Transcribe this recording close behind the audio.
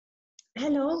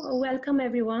Hello, welcome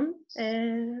everyone.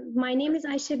 My name is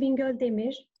Ayse Bingol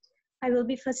Demir. I will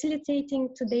be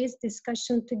facilitating today's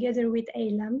discussion together with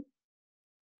Eylem.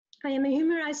 I am a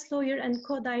human rights lawyer and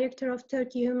co-director of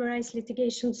Turkey Human Rights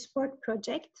Litigation Support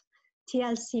Project,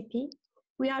 TLSP.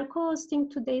 We are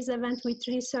co-hosting today's event with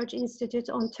Research Institute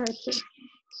on Turkey.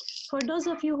 For those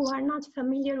of you who are not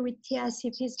familiar with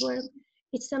TLSP's work,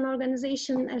 it's an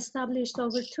organization established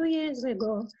over 2 years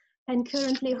ago and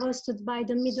currently hosted by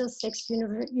the Middlesex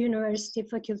University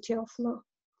Faculty of Law.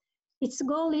 Its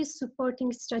goal is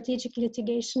supporting strategic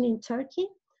litigation in Turkey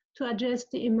to address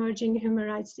the emerging human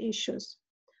rights issues.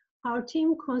 Our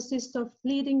team consists of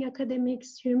leading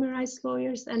academics, human rights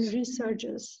lawyers, and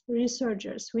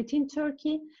researchers within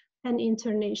Turkey and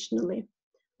internationally.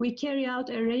 We carry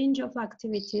out a range of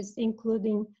activities,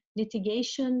 including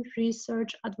litigation,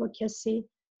 research, advocacy,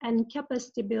 and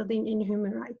capacity building in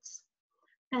human rights.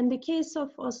 And the case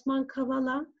of Osman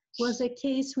Kavala was a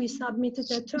case we submitted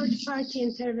a third-party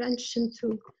intervention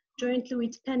to jointly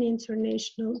with PEN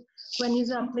International when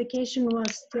his application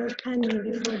was still pending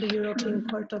before the European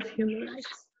Court of Human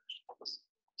Rights.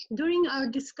 During our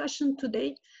discussion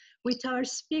today with our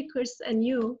speakers and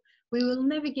you, we will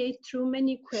navigate through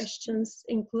many questions,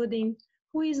 including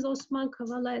who is Osman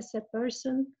Kavala as a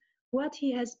person, what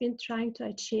he has been trying to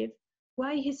achieve,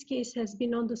 why his case has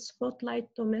been on the spotlight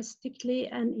domestically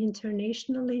and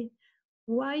internationally,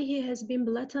 why he has been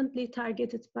blatantly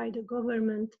targeted by the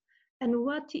government, and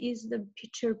what is the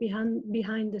picture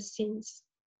behind the scenes.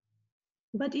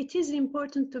 But it is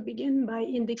important to begin by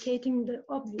indicating the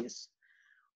obvious.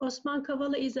 Osman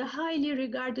Kavala is a highly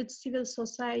regarded civil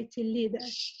society leader,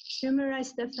 human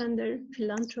rights defender,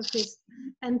 philanthropist,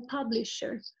 and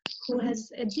publisher who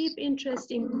has a deep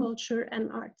interest in culture and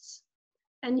arts.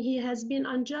 And he has been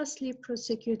unjustly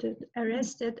prosecuted,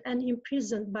 arrested, and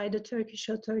imprisoned by the Turkish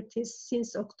authorities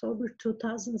since October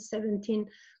 2017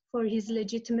 for his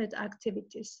legitimate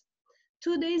activities.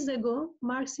 2 days ago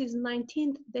marks his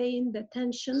 19th day in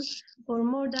detention, or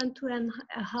more than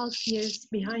 2.5 years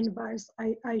behind bars,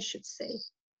 I should say.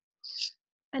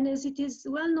 And as it is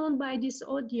well known by this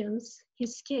audience,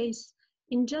 his case,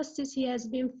 injustice he has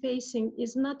been facing,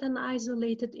 is not an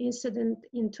isolated incident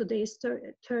in today's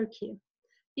Turkey.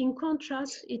 In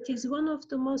contrast, it is one of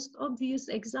the most obvious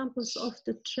examples of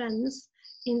the trends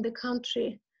in the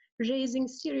country, raising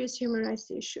serious human rights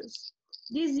issues.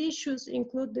 These issues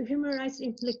include the human rights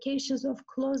implications of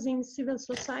closing civil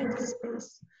society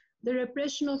space, the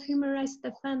repression of human rights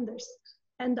defenders,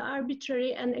 and the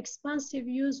arbitrary and expansive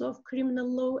use of criminal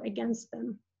law against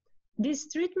them. This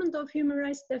treatment of human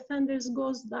rights defenders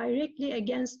goes directly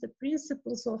against the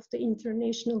principles of the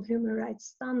international human rights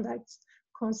standards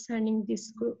concerning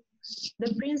this group,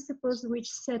 the principles which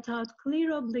set out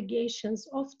clear obligations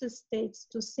of the states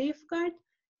to safeguard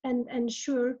and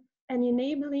ensure an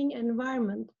enabling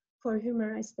environment for human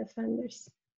rights defenders.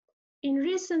 In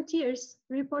recent years,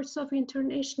 reports of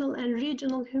international and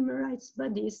regional human rights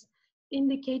bodies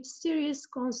indicate serious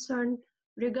concern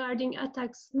regarding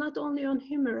attacks not only on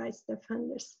human rights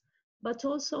defenders, but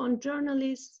also on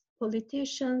journalists,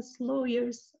 politicians,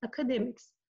 lawyers,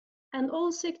 academics, and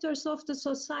all sectors of the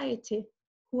society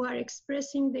who are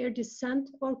expressing their dissent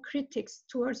or critics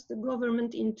towards the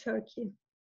government in Turkey.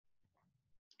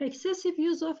 Excessive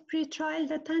use of pretrial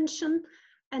detention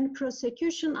and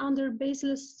prosecution under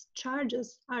baseless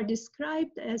charges are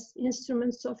described as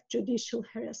instruments of judicial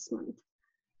harassment.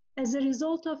 As a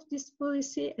result of this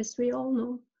policy, as we all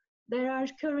know, there are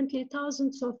currently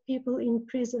thousands of people in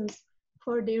prisons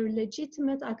for their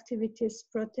legitimate activities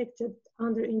protected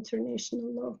under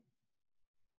international law.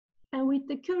 And with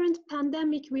the current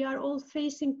pandemic we are all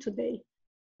facing today,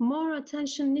 more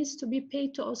attention needs to be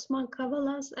paid to Osman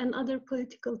Kavala's and other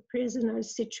political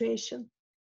prisoners' situation.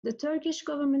 The Turkish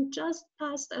government just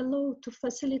passed a law to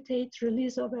facilitate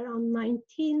release of around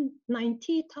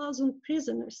 90,000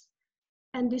 prisoners.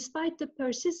 And despite the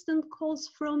persistent calls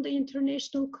from the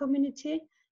international community,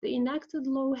 the enacted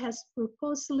law has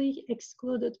purposely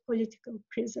excluded political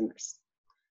prisoners.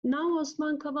 Now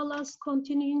Osman Kavala's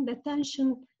continuing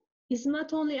detention is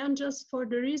not only unjust for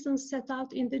the reasons set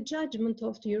out in the judgment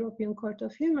of the European Court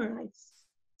of Human Rights.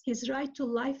 His right to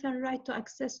life and right to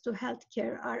access to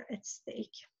healthcare are at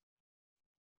stake.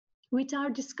 With our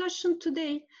discussion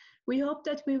today, we hope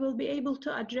that we will be able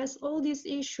to address all these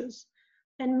issues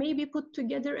and maybe put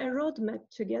together a roadmap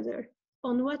together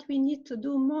on what we need to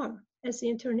do more as the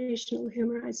international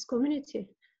human rights community,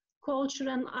 culture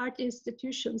and art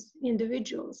institutions,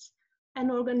 individuals, and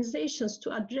organizations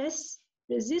to address,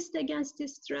 resist against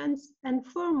these trends, and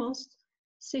foremost,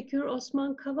 secure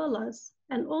Osman Kavala's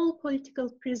and all political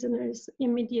prisoners'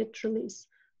 immediate release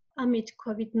amid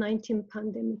COVID-19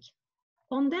 pandemic.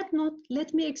 On that note,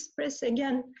 let me express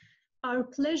again our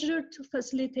pleasure to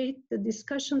facilitate the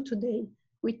discussion today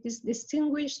with this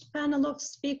distinguished panel of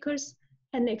speakers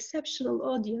and exceptional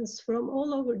audience from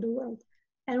all over the world,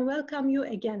 and welcome you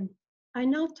again. I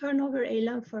now turn over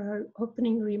Eylem for her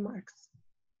opening remarks.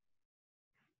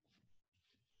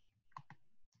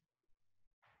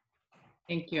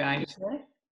 Thank you, Ayse.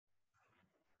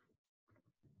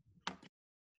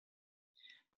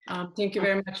 Thank you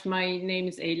very much. My name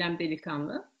is Eylem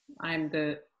Delikanli. I'm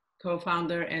the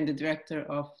co-founder and the director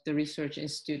of the Research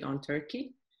Institute on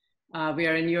Turkey. We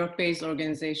are a New York-based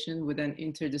organization with an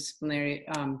interdisciplinary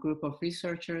group of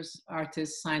researchers,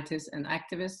 artists, scientists, and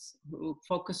activists who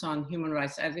focus on human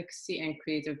rights advocacy and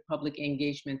creative public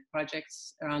engagement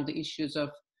projects around the issues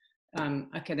of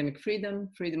academic freedom,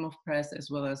 freedom of press, as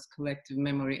well as collective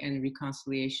memory and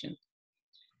reconciliation.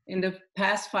 In the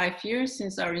past 5 years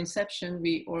since our inception,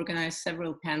 we organized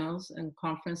several panels and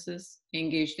conferences,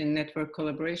 engaged in network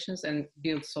collaborations, and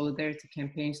built solidarity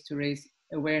campaigns to raise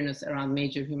awareness around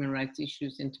major human rights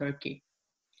issues in Turkey.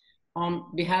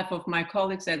 On behalf of my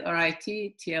colleagues at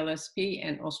RIT, TLSP,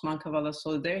 and Osman Kavala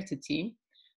Solidarity Team,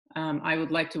 I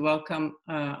would like to welcome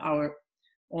our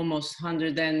almost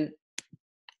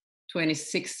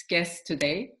 126 guests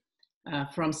today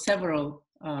from several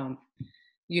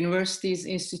universities,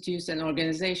 institutes, and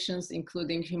organizations,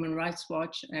 including Human Rights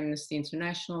Watch, Amnesty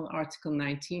International, Article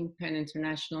 19, PEN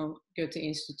International, Goethe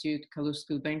Institute, Calouste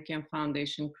Gulbenkian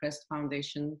Foundation, Crest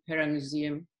Foundation, Pera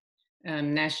Museum,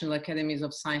 National Academies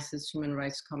of Sciences Human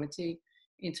Rights Committee,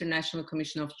 International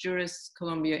Commission of Jurists,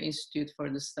 Columbia Institute for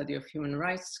the Study of Human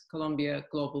Rights, Columbia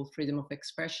Global Freedom of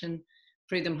Expression,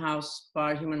 Freedom House,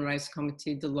 Bar Human Rights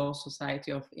Committee, the Law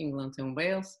Society of England and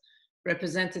Wales,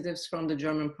 representatives from the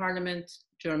German Parliament,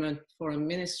 German Foreign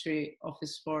Ministry,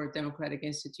 Office for Democratic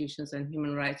Institutions and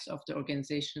Human Rights of the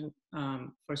Organization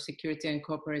for Security and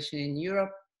Cooperation in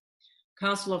Europe,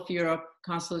 Council of Europe,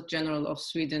 Consulate General of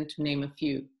Sweden, to name a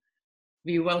few.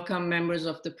 We welcome members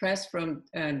of the press from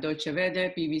Deutsche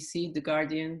Welle, BBC, The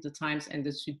Guardian, The Times, and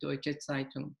the Süddeutsche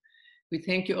Zeitung. We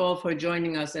thank you all for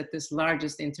joining us at this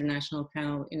largest international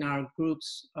panel in our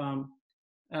groups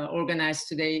organized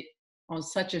today on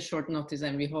such a short notice,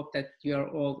 and we hope that you are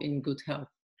all in good health.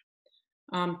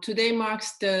 Today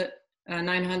marks the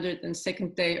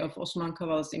 902nd day of Osman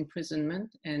Kavala's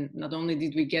imprisonment, and not only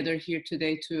did we gather here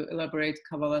today to elaborate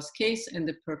Kavala's case and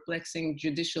the perplexing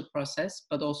judicial process,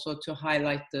 but also to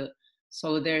highlight the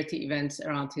solidarity events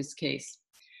around his case.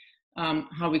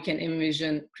 How we can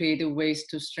envision creative ways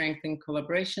to strengthen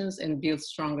collaborations and build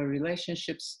stronger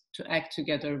relationships to act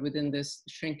together within this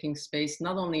shrinking space,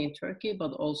 not only in Turkey,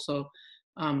 but also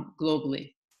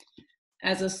globally.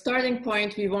 As a starting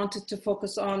point, we wanted to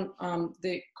focus on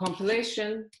the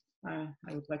compilation, I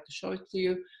would like to show it to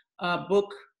you, a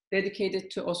book dedicated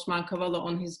to Osman Kavala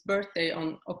on his birthday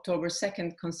on October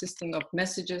 2nd, consisting of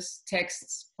messages,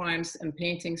 texts, poems, and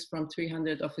paintings from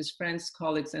 300 of his friends,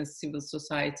 colleagues, and civil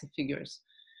society figures.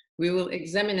 We will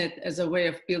examine it as a way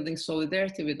of building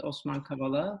solidarity with Osman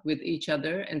Kavala, with each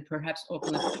other, and perhaps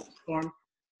open a platform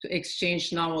to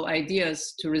exchange novel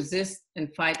ideas to resist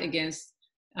and fight against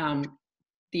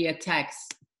the attacks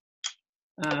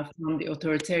from the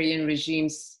authoritarian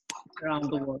regimes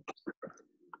around the world.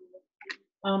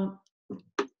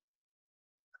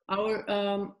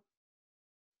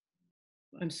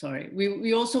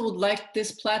 We also would like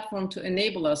this platform to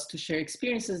enable us to share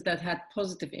experiences that had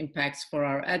positive impacts for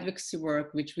our advocacy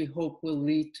work, which we hope will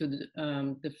lead to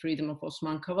the freedom of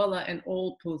Osman Kavala and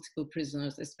all political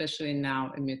prisoners, especially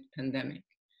now amid pandemic.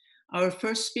 Our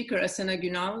first speaker, Asena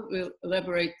Gunal, will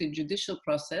elaborate the judicial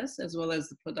process as well as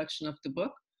the production of the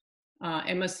book.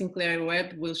 Emma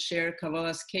Sinclair-Webb will share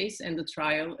Kavala's case and the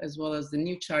trial, as well as the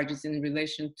new charges in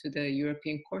relation to the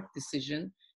European Court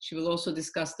decision. She will also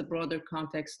discuss the broader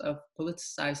context of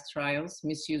politicized trials,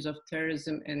 misuse of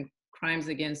terrorism, and crimes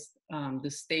against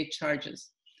the state charges.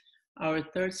 Our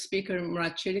third speaker,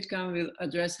 Murat, will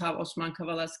address how Osman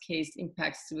Kavala's case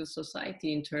impacts civil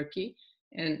society in Turkey.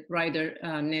 And writer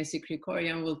Nancy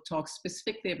Kricorian will talk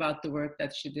specifically about the work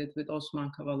that she did with Osman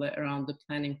Kavala around the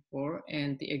planning for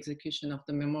and the execution of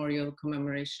the memorial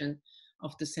commemoration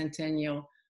of the centennial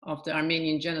of the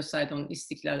Armenian genocide on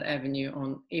Istiklal Avenue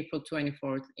on April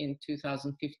 24th in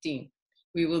 2015.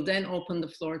 We will then open the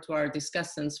floor to our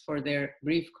discussants for their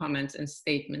brief comments and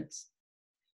statements.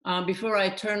 Before I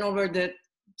turn over the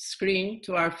screen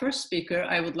to our first speaker,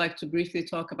 I would like to briefly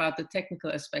talk about the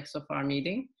technical aspects of our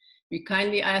meeting. We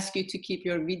kindly ask you to keep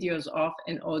your videos off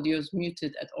and audios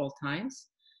muted at all times.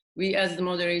 We, as the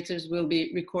moderators, will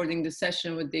be recording the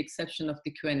session with the exception of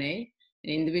the Q&A.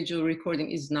 Individual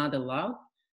recording is not allowed.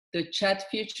 The chat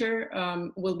feature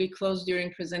will be closed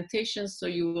during presentations, so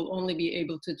you will only be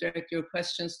able to direct your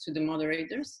questions to the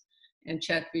moderators, and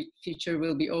chat feature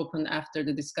will be open after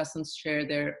the discussants share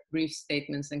their brief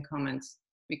statements and comments.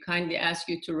 We kindly ask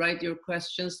you to write your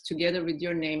questions together with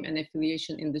your name and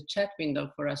affiliation in the chat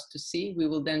window for us to see. We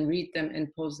will then read them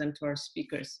and pose them to our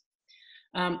speakers.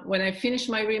 When I finish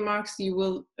my remarks, you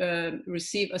will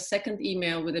receive a second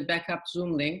email with a backup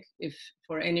Zoom link. If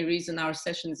for any reason our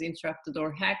session is interrupted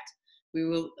or hacked, we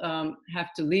will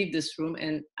have to leave this room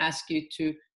and ask you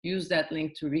to use that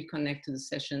link to reconnect to the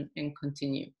session and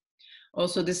continue.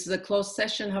 Also, this is a closed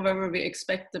session. However, we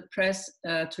expect the press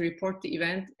to report the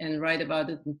event and write about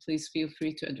it, and please feel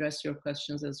free to address your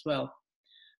questions as well.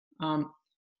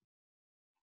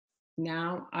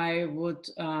 Now I would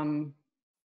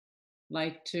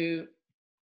like to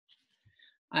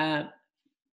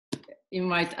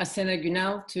invite Asena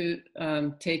Gunal to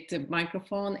take the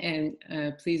microphone, and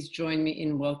please join me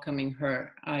in welcoming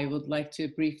her. I would like to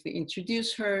briefly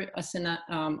introduce her. Asena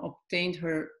obtained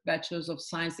her Bachelor's of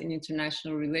Science in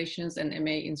International Relations and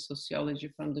MA in Sociology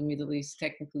from the Middle East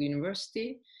Technical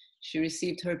University. She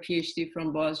received her PhD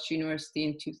from Boğaziçi University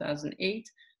in 2008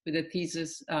 with a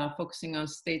thesis focusing on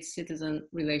state-citizen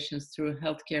relations through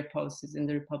healthcare policies in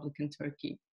the Republican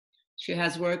Turkey. She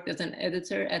has worked as an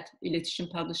editor at Litigation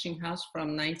Publishing House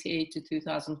from 1998 to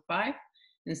 2005,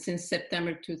 and since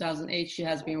September 2008, she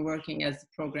has been working as the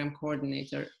program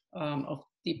coordinator of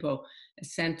DIPO, a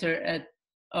center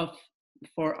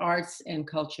for arts and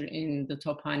culture in the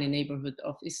Tophane neighborhood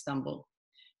of Istanbul.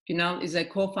 Gunal is a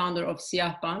co-founder of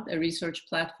Siyah Band, a research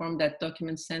platform that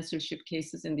documents censorship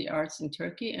cases in the arts in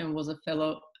Turkey, and was a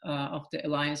fellow of the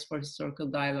Alliance for Historical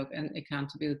Dialogue and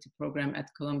Accountability program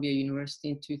at Columbia University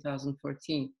in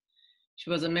 2014. She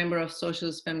was a member of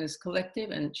Socialist Feminist Collective,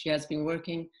 and she has been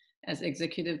working as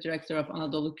executive director of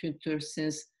Anadolu Kultur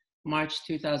since March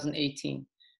 2018.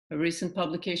 Her recent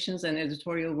publications and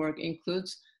editorial work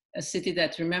includes A City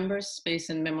That Remembers, Space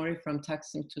and Memory from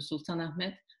Taksim to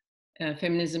Sultanahmet,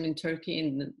 Feminism in Turkey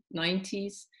in the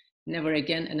 90s, Never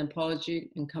Again, An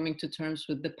Apology, and Coming to Terms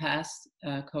with the Past,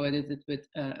 co-edited with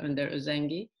Önder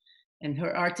Özengi. And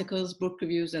her articles, book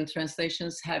reviews, and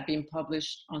translations have been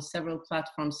published on several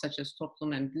platforms such as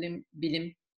Toplum and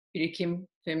Bilim, Birikim,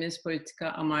 Feminist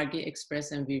Politika, Amargi,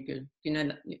 Express, and Virgül.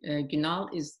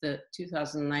 Gunal is the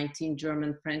 2019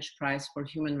 German-French Prize for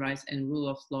Human Rights and Rule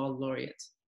of Law laureate.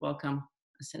 Welcome,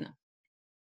 Asena.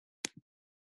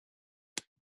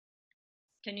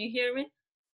 Can you hear me?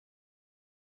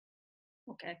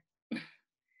 Okay.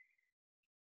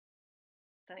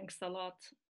 Thanks a lot.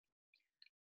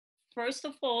 First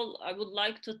of all, I would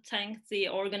like to thank the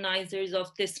organizers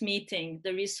of this meeting,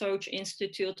 the Research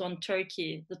Institute on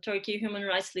Turkey, the Turkey Human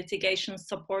Rights Litigation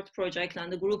Support Project,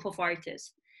 and the group of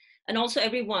artists, and also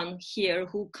everyone here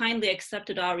who kindly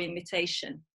accepted our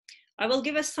invitation. I will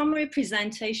give a summary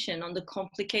presentation on the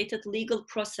complicated legal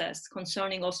process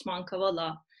concerning Osman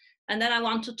Kavala, and then I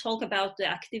want to talk about the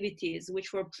activities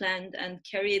which were planned and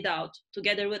carried out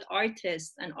together with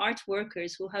artists and art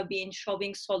workers who have been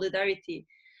showing solidarity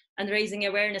and raising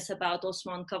awareness about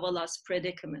Osman Kavala's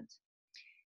predicament.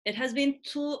 It has been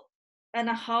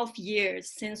 2.5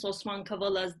 years since Osman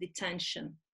Kavala's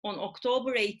detention. On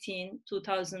October 18,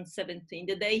 2017,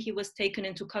 the day he was taken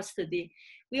into custody,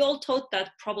 we all thought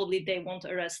that probably they won't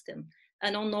arrest him.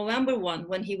 And on November 1,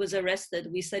 when he was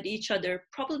arrested, we said each other,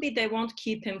 probably they won't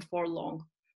keep him for long.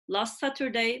 Last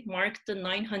Saturday marked the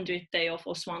 900th day of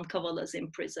Osman Kavala's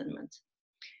imprisonment.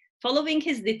 Following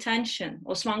his detention,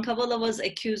 Osman Kavala was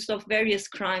accused of various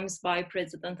crimes by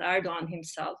President Erdogan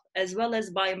himself, as well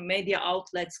as by media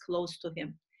outlets close to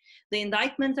him. The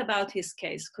indictment about his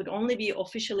case could only be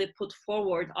officially put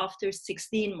forward after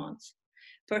 16 months.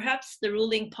 Perhaps the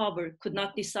ruling power could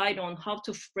not decide on how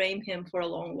to frame him for a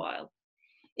long while.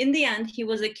 In the end, he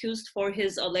was accused for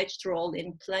his alleged role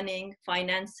in planning,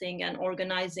 financing, and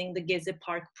organizing the Gezi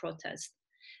Park protest.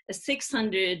 A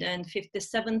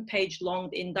 657-page-long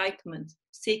indictment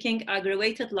seeking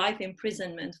aggravated life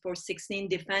imprisonment for 16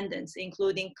 defendants,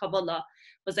 including Kavala,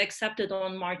 was accepted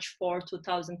on March 4,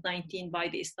 2019 by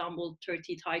the Istanbul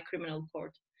 30th High Criminal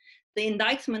Court. The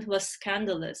indictment was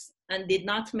scandalous and did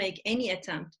not make any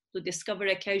attempt to discover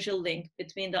a causal link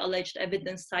between the alleged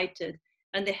evidence cited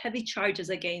and the heavy charges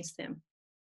against him.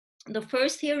 The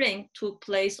first hearing took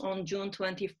place on June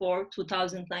 24,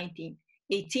 2019,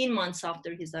 18 months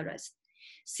after his arrest.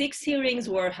 6 hearings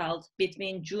were held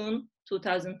between June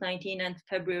 2019 and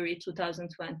February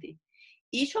 2020.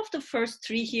 Each of the first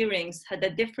 3 hearings had a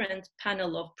different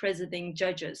panel of presiding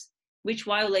judges, which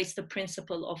violates the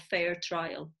principle of fair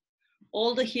trial.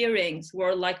 all the hearings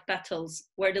were like battles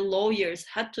where the lawyers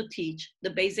had to teach the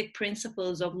basic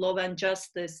principles of law and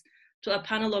justice to a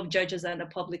panel of judges and a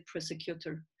public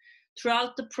prosecutor.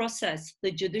 Throughout the process,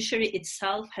 the judiciary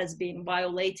itself has been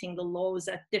violating the laws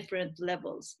at different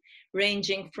levels,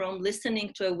 ranging from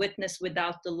listening to a witness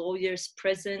without the lawyer's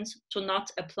presence to not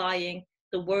applying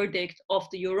the verdict of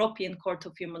the European Court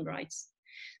of Human Rights.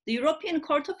 The European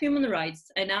Court of Human Rights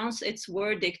announced its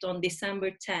verdict on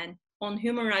December 10 on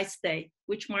Human Rights Day,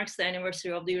 which marks the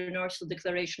anniversary of the Universal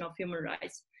Declaration of Human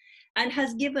Rights, and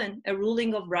has given a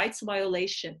ruling of rights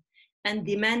violation and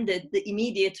demanded the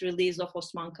immediate release of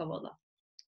Osman Kavala.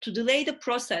 To delay the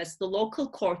process, the local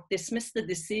court dismissed the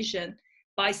decision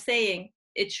by saying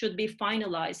it should be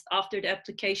finalized after the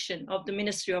application of the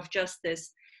Ministry of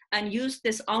Justice and used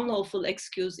this unlawful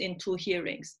excuse in 2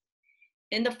 hearings.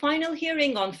 In the final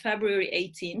hearing on February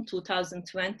 18,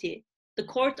 2020, the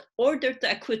court ordered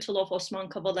the acquittal of Osman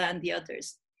Kavala and the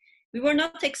others. We were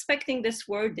not expecting this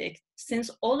verdict since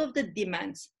all of the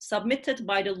demands submitted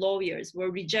by the lawyers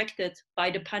were rejected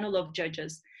by the panel of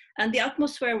judges, and the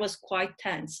atmosphere was quite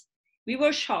tense. We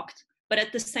were shocked, but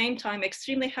at the same time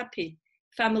extremely happy.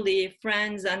 Family,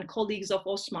 friends, and colleagues of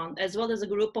Osman, as well as a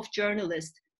group of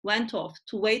journalists, went off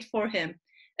to wait for him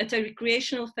at a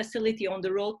recreational facility on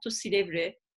the road to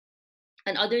Silivri,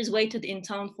 and others waited in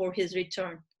town for his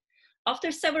return.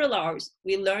 After several hours,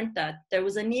 we learned that there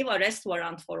was a new arrest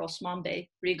warrant for Osman Bey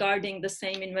regarding the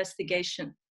same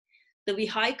investigation. The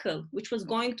vehicle, which was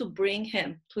going to bring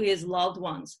him to his loved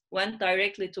ones, went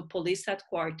directly to police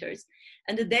headquarters,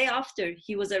 and the day after,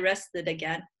 he was arrested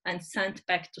again and sent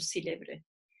back to Silivri.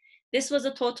 This was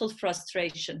a total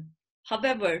frustration.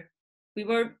 However, we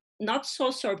were not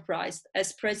so surprised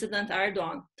as President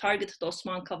Erdogan targeted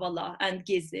Osman Kavala and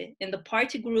Gezi in the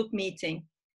party group meeting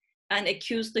and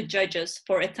accused the judges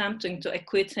for attempting to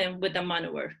acquit him with a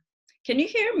maneuver. Can you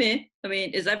hear me? I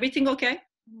mean, is everything okay?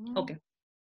 Mm-hmm. Okay.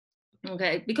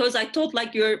 Okay, because I thought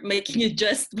like you're making a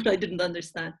jest, but I didn't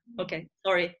understand. Okay,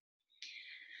 sorry.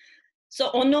 So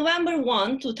on November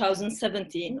 1,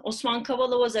 2017, Osman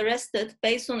Kavala was arrested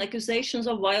based on accusations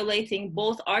of violating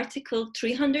both Article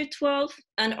 312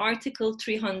 and Article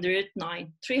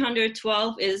 309.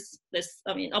 312 is this,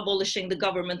 abolishing the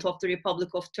government of the Republic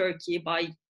of Turkey by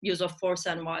use of force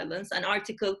and violence, and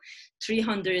Article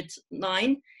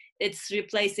 309, it's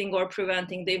replacing or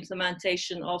preventing the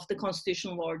implementation of the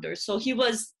constitutional order. So he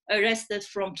was arrested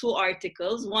from 2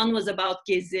 articles. One was about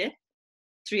Gezi,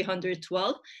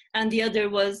 312, and the other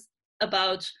was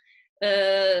about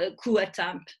coup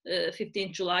attempt,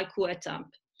 15 July coup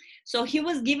attempt. So he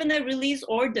was given a release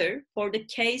order for the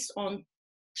case on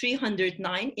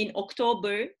 309 in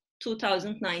October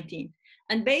 2019.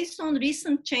 And based on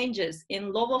recent changes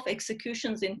in law of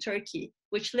executions in Turkey,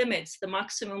 which limits the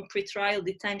maximum pretrial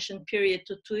detention period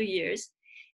to 2 years,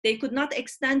 they could not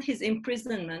extend his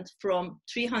imprisonment from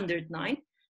 309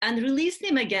 and released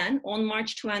him again on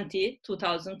March 20,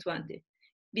 2020.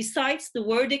 Besides, the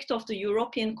verdict of the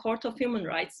European Court of Human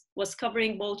Rights was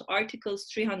covering both Articles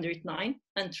 309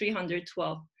 and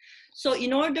 312. So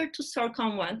in order to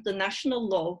circumvent the national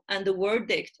law and the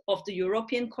verdict of the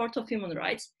European Court of Human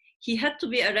Rights, he had to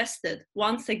be arrested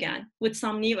once again with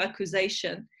some new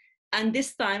accusation, and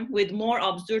this time with more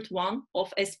absurd one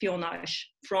of espionage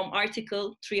from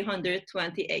Article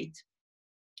 328.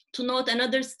 To note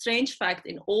another strange fact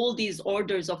in all these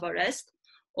orders of arrest,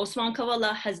 Osman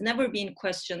Kavala has never been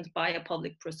questioned by a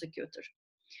public prosecutor.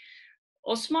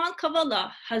 Osman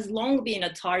Kavala has long been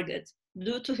a target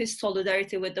due to his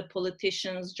solidarity with the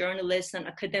politicians, journalists, and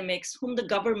academics whom the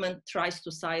government tries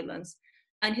to silence,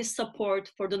 and his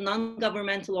support for the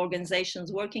non-governmental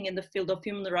organizations working in the field of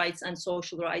human rights and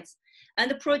social rights,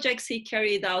 and the projects he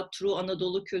carried out through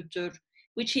Anadolu Kultur,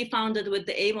 which he founded with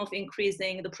the aim of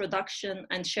increasing the production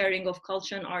and sharing of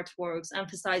culture and artworks,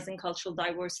 emphasizing cultural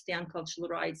diversity and cultural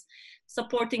rights,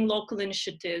 supporting local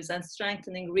initiatives and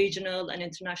strengthening regional and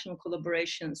international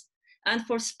collaborations, and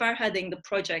for spearheading the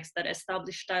projects that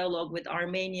establish dialogue with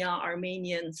Armenia,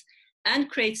 Armenians, and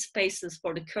create spaces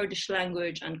for the Kurdish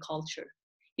language and culture.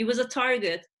 He was a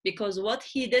target because what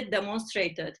he did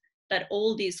demonstrated that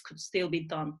all these could still be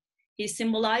done. He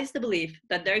symbolized the belief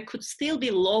that there could still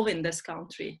be law in this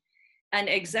country. And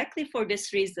exactly for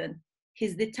this reason,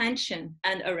 his detention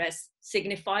and arrest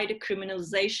signified a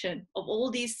criminalization of all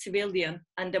these civilian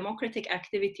and democratic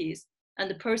activities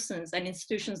and the persons and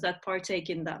institutions that partake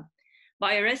in them.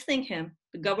 By arresting him,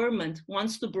 the government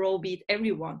wants to browbeat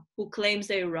everyone who claims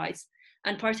their rights,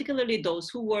 and particularly those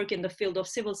who work in the field of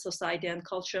civil society and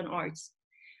culture and arts.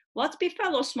 What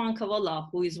befell Osman Kavala,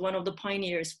 who is one of the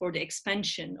pioneers for the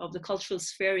expansion of the cultural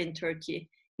sphere in Turkey,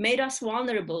 made us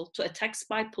vulnerable to attacks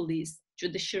by police,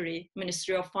 judiciary,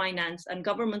 Ministry of Finance, and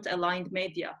government-aligned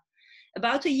media.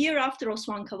 About a year after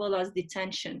Osman Kavala's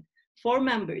detention, 4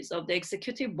 members of the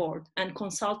executive board and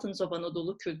consultants of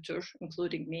Anadolu Kultur,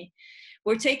 including me,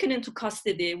 were taken into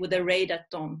custody with a raid at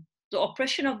dawn. The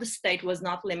oppression of the state was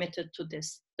not limited to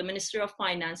this. The Ministry of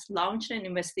Finance launched an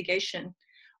investigation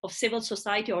of civil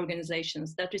society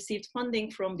organizations that received funding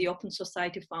from the Open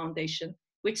Society Foundation,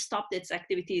 which stopped its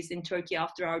activities in Turkey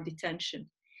after our detention.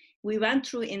 We went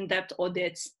through in-depth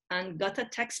audits and got a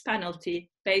tax penalty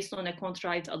based on a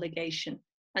contrived allegation.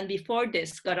 And before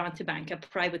this, Garanti Bank, a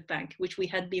private bank, which we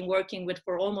had been working with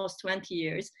for almost 20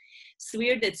 years,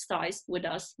 severed its ties with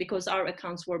us because our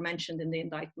accounts were mentioned in the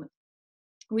indictment.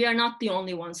 We are not the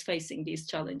only ones facing these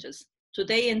challenges.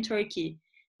 Today in Turkey,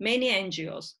 many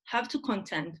NGOs have to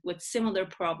contend with similar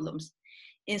problems.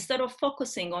 Instead of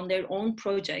focusing on their own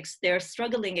projects, they are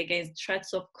struggling against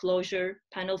threats of closure,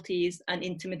 penalties, and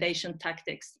intimidation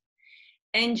tactics.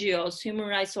 NGOs, human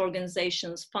rights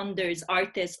organizations, funders,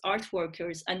 artists, art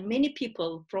workers, and many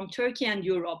people from Turkey and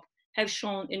Europe have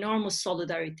shown enormous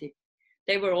solidarity.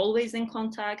 They were always in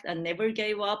contact and never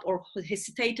gave up or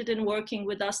hesitated in working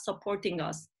with us, supporting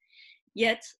us.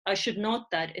 Yet, I should note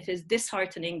that it is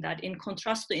disheartening that in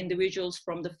contrast to individuals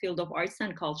from the field of arts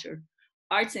and culture,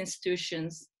 arts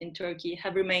institutions in Turkey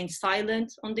have remained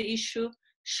silent on the issue,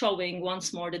 showing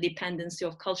once more the dependency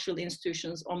of cultural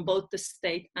institutions on both the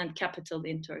state and capital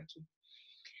in Turkey.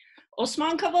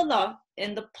 Osman Kavala,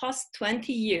 in the past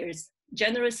 20 years,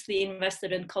 generously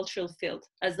invested in cultural field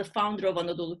as the founder of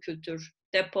Anadolu Kultur,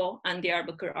 Depo, and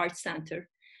Diyarbakır Art Center,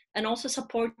 and also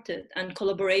supported and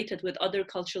collaborated with other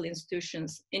cultural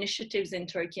institutions, initiatives in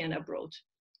Turkey and abroad.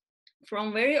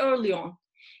 From very early on,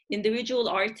 individual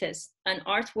artists and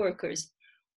art workers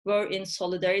were in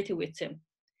solidarity with him.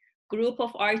 Group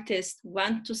of artists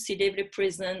went to Silivri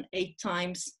prison 8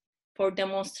 times for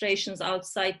demonstrations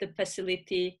outside the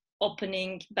facility,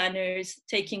 opening banners,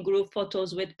 taking group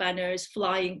photos with banners,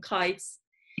 flying kites.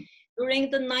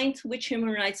 During the 9th Which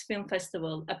Human Rights Film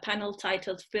Festival, a panel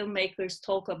titled Filmmakers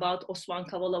Talk About Osman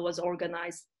Kavala was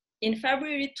organized. In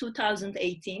February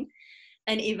 2018,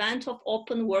 an event of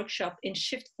open workshop in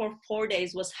shift for 4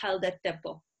 days was held at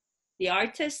Depo. The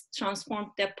artists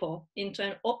transformed Depo into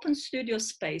an open studio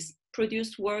space,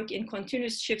 produced work in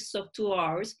continuous shifts of 2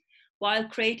 hours, while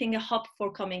creating a hub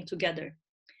for coming together.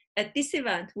 At this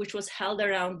event, which was held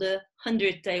around the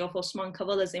 100th day of Osman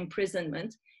Kavala's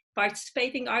imprisonment,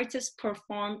 participating artists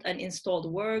performed and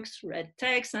installed works, read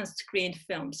texts, and screened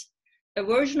films. A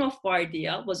version of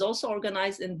Vardia was also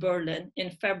organized in Berlin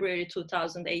in February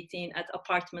 2018 at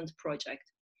Apartment Project.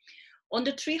 On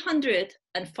the 300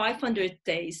 and 500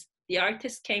 days, the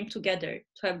artists came together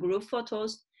to have group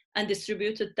photos and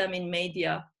distributed them in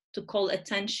media to call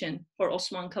attention for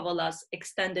Osman Kavala's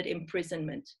extended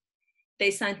imprisonment.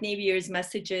 They sent New Year's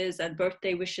messages and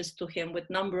birthday wishes to him with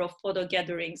a number of photo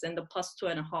gatherings in the past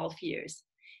 2.5 years.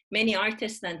 Many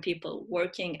artists and people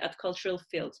working at cultural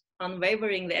fields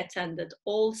unwaveringly attended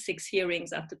all 6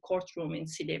 hearings at the courtroom in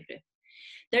Silivri.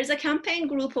 There's a campaign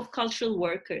group of cultural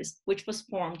workers which was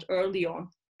formed early on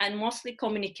and mostly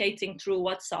communicating through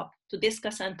WhatsApp to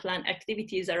discuss and plan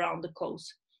activities around the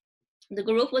cause. The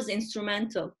group was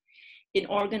instrumental in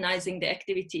organizing the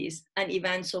activities and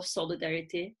events of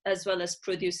solidarity, as well as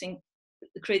producing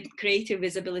creative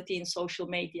visibility in social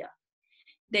media.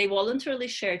 They voluntarily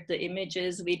shared the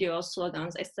images, videos,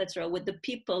 slogans, etc. with the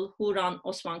people who run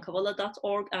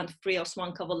osmankavala.org and Free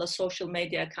Osman Kavala social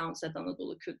media accounts at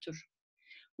Anadolu Kultur.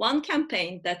 One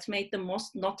campaign that made the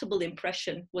most notable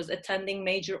impression was attending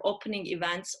major opening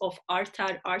events of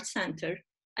Arter Art Center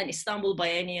and Istanbul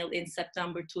Biennial in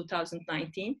September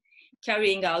 2019,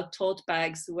 carrying out tote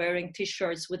bags, wearing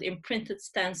t-shirts with imprinted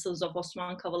stencils of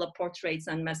Osman Kavala portraits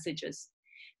and messages.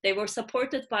 They were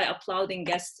supported by applauding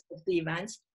guests of the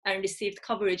events and received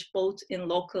coverage both in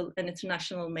local and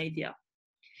international media.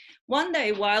 One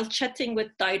day, while chatting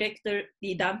with director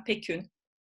Eylem Delikanli,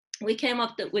 we came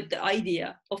up with the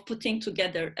idea of putting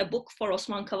together a book for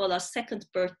Osman Kavala's 2nd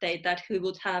birthday that he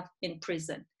would have in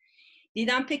prison.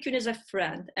 Eylem Delikanli is a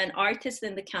friend, an artist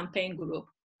in the campaign group,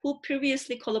 who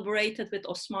previously collaborated with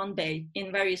Osman Bey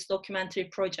in various documentary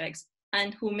projects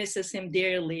and who misses him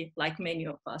dearly, like many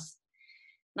of us.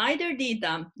 Neither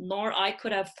Eylem nor I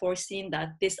could have foreseen that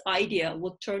this idea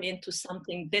would turn into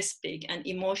something this big and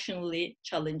emotionally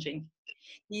challenging.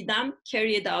 Eylem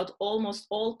carried out almost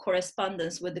all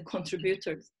correspondence with the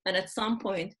contributors, and at some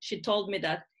point she told me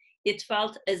that it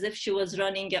felt as if she was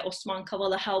running a Osman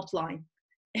Kavala helpline.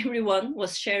 Everyone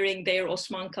was sharing their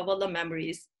Osman Kavala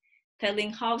memories,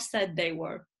 telling how sad they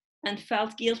were, and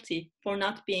felt guilty for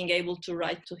not being able to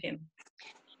write to him.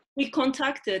 We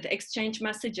contacted, exchanged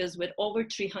messages with over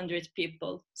 300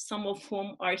 people, some of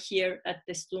whom are here at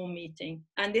this Zoom meeting.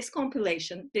 And this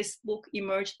compilation, this book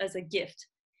emerged as a gift.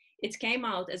 It came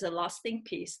out as a lasting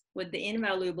piece with the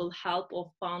invaluable help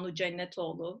of Banu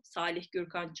Cennetoğlu, Salih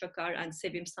Gürkan Çakar, and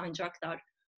Sevim Sancaktar,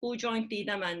 who joined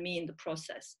Didem and me in the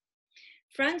process.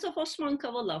 Friends of Osman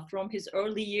Kavala from his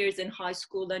early years in high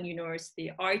school and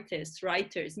university, artists,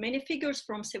 writers, many figures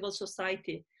from civil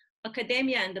society,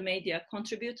 academia and the media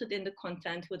contributed in the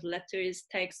content with letters,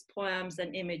 texts, poems,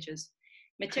 and images.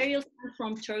 Material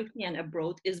from Turkey and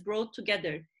abroad is brought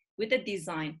together with a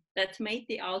design that made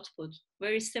the output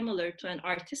very similar to an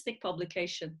artistic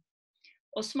publication.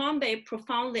 Osman Bey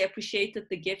profoundly appreciated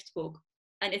the gift book,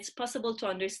 and it's possible to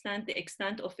understand the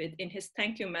extent of it in his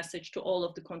thank you message to all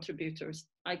of the contributors.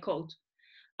 I quote,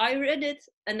 "I read it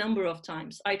a number of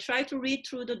times. I tried to read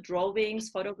through the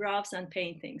drawings, photographs, and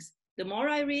paintings. The more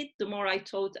I read, the more I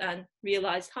thought and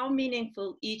realized how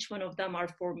meaningful each one of them are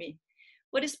for me.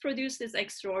 What is produced is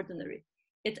extraordinary.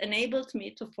 It enabled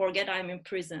me to forget I'm in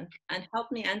prison and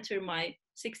helped me enter my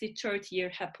 63rd year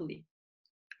happily.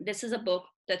 This is a book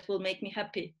that will make me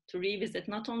happy to revisit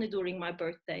not only during my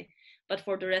birthday, but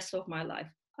for the rest of my life.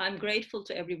 I'm grateful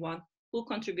to everyone who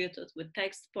contributed with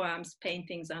text, poems,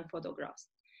 paintings, and photographs."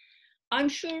 I'm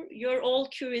sure you're all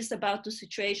curious about the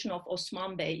situation of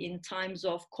Osman Bey in times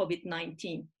of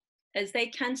COVID-19. As they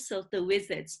canceled the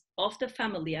visits of the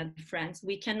family and friends,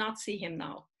 we cannot see him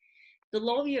now. The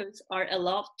lawyers are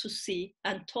allowed to see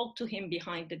and talk to him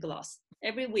behind the glass.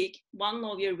 Every week, one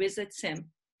lawyer visits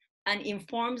him and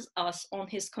informs us on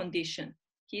his condition.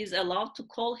 He is allowed to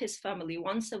call his family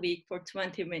once a week for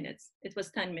 20 minutes. It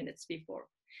was 10 minutes before.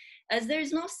 As there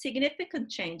is no significant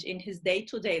change in his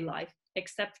day-to-day life,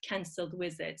 except canceled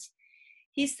visits,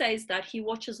 he says that he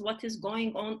watches what is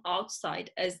going on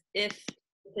outside as if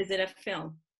it is in a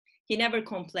film. He never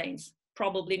complains,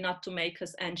 probably not to make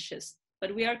us anxious,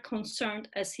 but we are concerned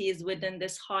as he is within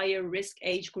this higher risk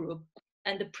age group,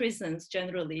 and the prisons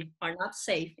generally are not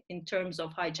safe in terms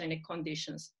of hygienic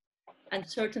conditions, and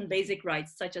certain basic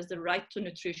rights such as the right to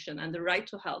nutrition and the right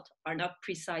to health are not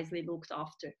precisely looked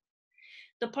after.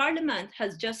 The parliament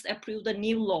has just approved a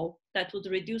new law that would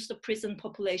reduce the prison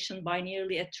population by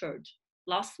nearly a third.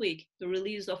 Last week, the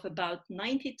release of about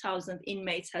 90,000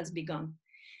 inmates has begun.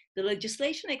 The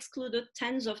legislation excluded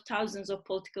tens of thousands of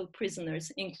political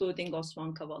prisoners, including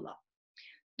Osman Kavala.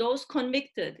 Those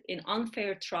convicted in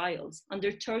unfair trials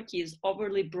under Turkey's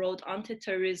overly broad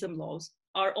anti-terrorism laws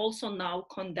are also now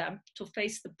condemned to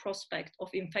face the prospect of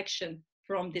infection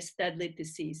from this deadly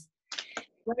disease.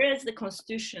 Whereas the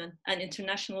Constitution and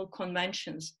international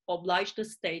conventions oblige the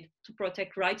state to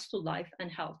protect rights to life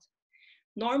and health.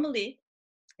 Normally,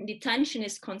 detention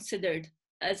is considered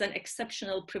as an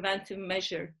exceptional preventive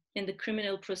measure in the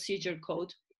Criminal Procedure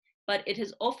Code, but it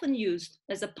is often used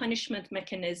as a punishment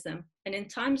mechanism, and in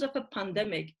times of a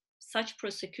pandemic, such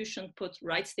prosecution puts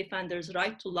rights defenders'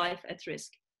 right to life at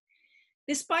risk.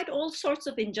 Despite all sorts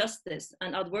of injustice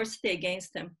and adversity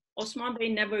against him, Osman Bey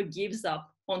never gives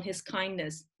up on his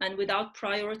kindness, and without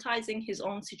prioritizing his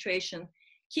own situation,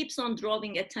 keeps on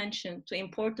drawing attention to the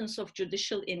importance of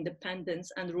judicial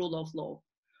independence and rule of law.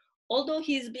 Although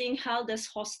he is being held as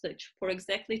hostage for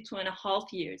exactly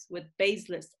 2.5 years with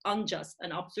baseless, unjust,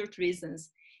 and absurd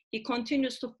reasons, he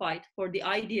continues to fight for the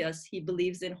ideas he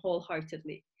believes in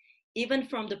wholeheartedly. Even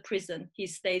from the prison, he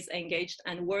stays engaged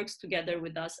and works together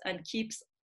with us and keeps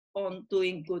on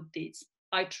doing good deeds.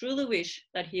 I truly wish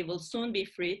that he will soon be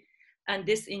free and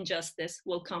this injustice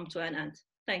will come to an end.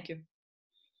 Thank you.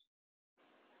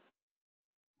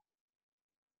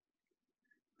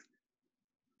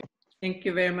 Thank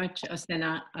you very much,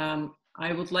 Asena.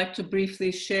 I would like to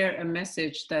briefly share a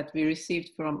message that we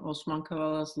received from Osman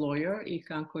Kavala''s lawyer,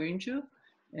 İlkan Koyuncu,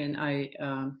 and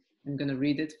I'm going to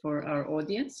read it for our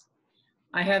audience.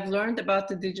 I have learned about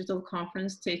the digital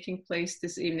conference taking place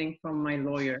this evening from my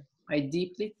lawyer. I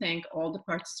deeply thank all the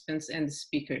participants and the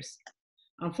speakers.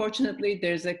 Unfortunately,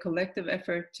 there's a collective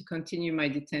effort to continue my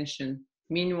detention.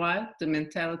 Meanwhile, the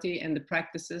mentality and the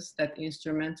practices that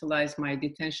instrumentalize my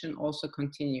detention also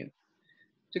continue.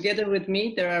 Together with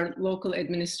me, there are local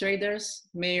administrators,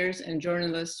 mayors, and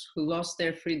journalists who lost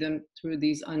their freedom through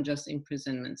these unjust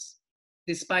imprisonments.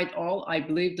 Despite all, I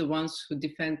believe the ones who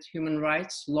defend human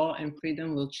rights, law, and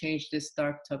freedom will change this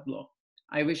dark tableau.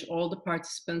 I wish all the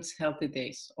participants healthy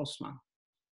days. Osman.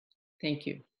 Thank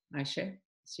you. Ayse,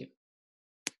 it's you.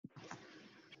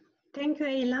 Thank you,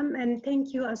 Eylem, and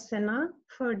thank you, Asena,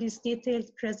 for this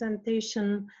detailed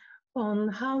presentation on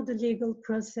how the legal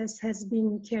process has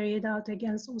been carried out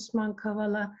against Osman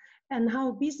Kavala and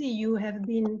how busy you have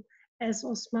been as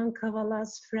Osman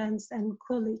Kavala's friends and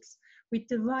colleagues with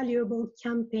the valuable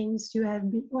campaigns you have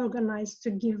been organized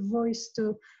to give voice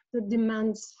to the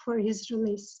demands for his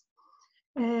release.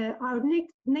 Our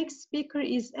next speaker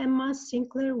is Emma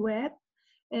Sinclair-Webb.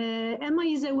 Emma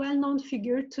is a well-known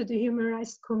figure to the human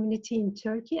rights community in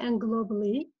Turkey and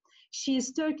globally. She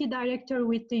is Turkey Director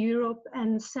with the Europe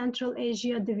and Central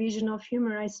Asia Division of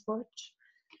Human Rights Watch,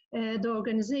 the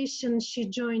organization she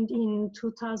joined in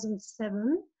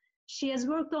 2007. She has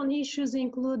worked on issues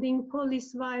including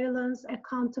police violence,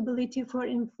 accountability for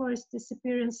enforced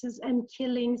disappearances and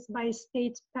killings by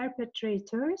state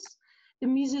perpetrators, the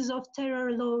misuse of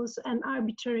terror laws, and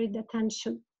arbitrary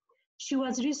detention. She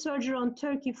was researcher on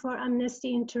Turkey for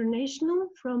Amnesty International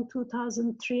from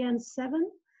 2003 and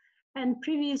 2007, and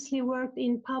previously worked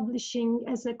in publishing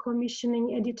as a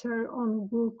commissioning editor on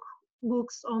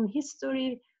books on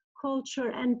history, culture,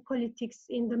 and politics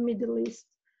in the Middle East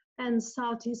and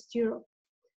Southeast Europe.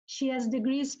 She has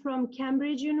degrees from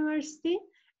Cambridge University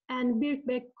and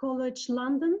Birkbeck College,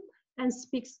 London, and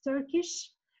speaks Turkish.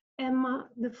 Emma,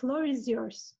 the floor is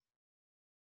yours.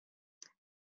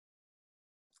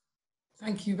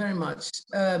 Thank you very much.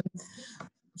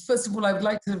 First of all, I would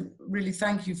like to really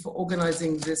thank you for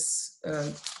organizing this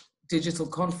digital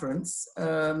conference.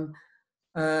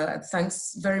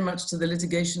 Thanks very much to the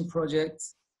Litigation Project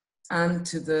and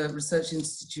to the Research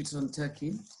Institute on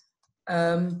Turkey.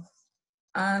 And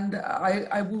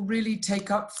I will really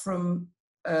take up from,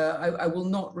 I will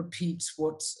not repeat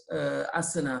what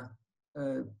Asena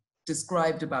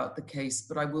described about the case,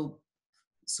 but I will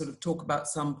sort of talk about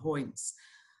some points.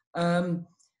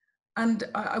 And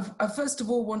I first of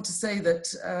all want to say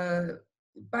that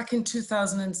back in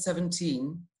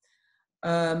 2017,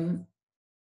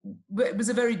 it was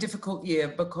a very difficult year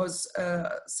because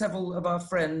several of our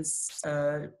friends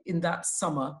in that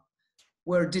summer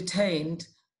were detained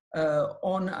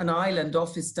on an island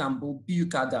off Istanbul,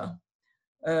 Büyükada,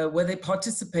 where they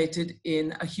participated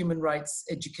in a human rights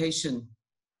education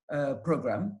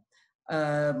program,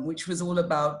 which was all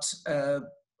about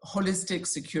holistic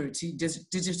security,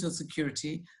 digital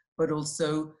security, but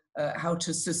also how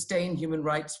to sustain human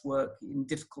rights work in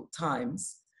difficult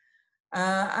times.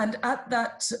 And at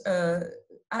that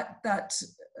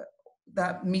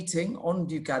meeting on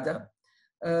Büyükada,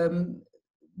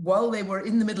 while they were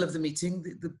in the middle of the meeting,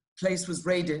 the place was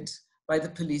raided by the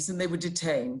police and they were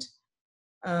detained.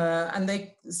 And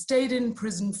they stayed in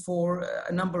prison for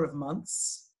a number of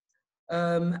months.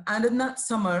 And in that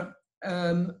summer,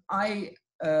 I,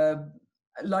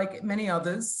 like many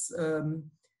others,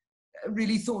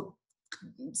 really thought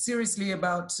seriously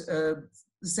about the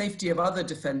safety of other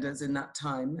defenders in that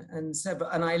time. And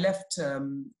I left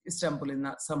Istanbul in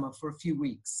that summer for a few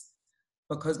weeks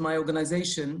because my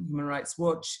organization, Human Rights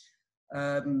Watch,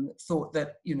 thought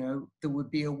that, you know, there would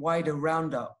be a wider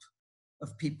roundup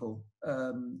of people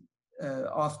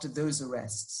after those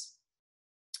arrests.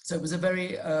 So it was a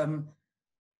very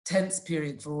tense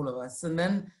period for all of us. And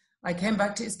then I came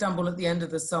back to Istanbul at the end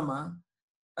of the summer.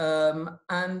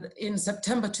 And in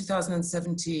September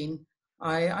 2017,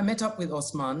 I met up with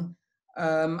Osman,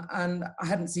 and I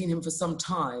hadn't seen him for some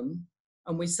time.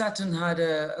 And we sat and had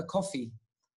a coffee.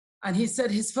 And he said,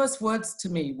 his first words to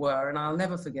me were, and I'll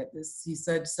never forget this, he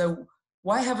said, "So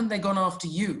why haven't they gone after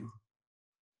you?"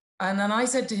 And then I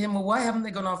said to him, "Well, why haven't they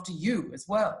gone after you as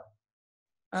well?"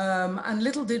 And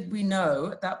little did we know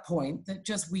at that point that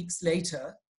just weeks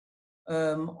later,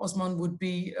 Osman would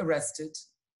be arrested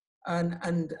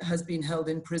and has been held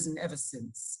in prison ever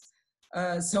since.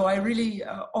 So I really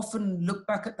often look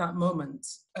back at that moment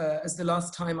as the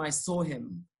last time I saw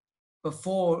him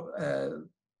before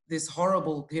this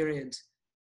horrible period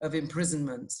of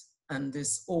imprisonment and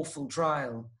this awful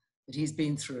trial that he's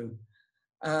been through.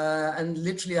 And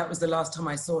literally that was the last time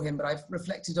I saw him, but I've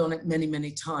reflected on it many,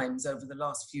 many times over the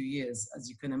last few years, as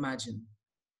you can imagine.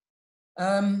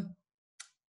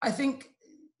 I think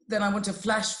then I want to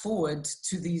flash forward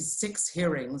to these 6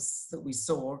 hearings that we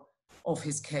saw of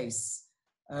his case,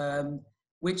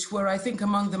 which were, I think,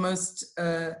 among the most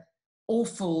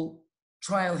awful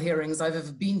trial hearings I've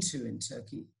ever been to in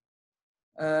Turkey.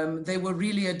 They were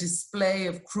really a display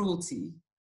of cruelty,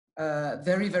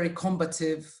 very, very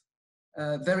combative,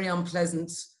 very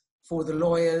unpleasant for the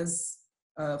lawyers,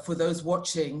 for those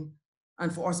watching,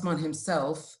 and for Osman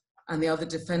himself and the other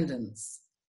defendants.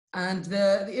 And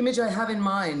the image I have in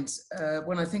mind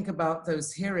when I think about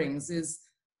those hearings is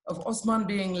of Osman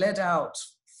being led out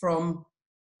from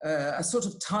a sort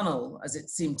of tunnel, as it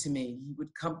seemed to me. He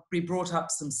would be brought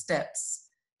up some steps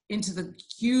into the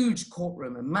huge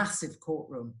courtroom, a massive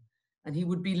courtroom, and he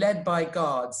would be led by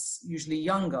guards, usually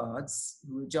young guards,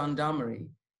 who were gendarmerie.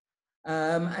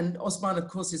 And Osman, of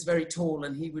course, is very tall,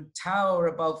 and he would tower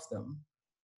above them.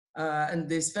 And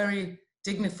this very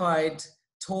dignified,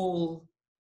 tall,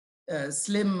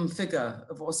 slim figure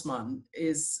of Osman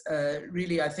is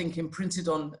really, I think, imprinted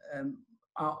on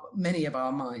many of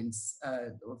our minds,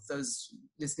 of those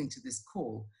listening to this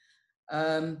call.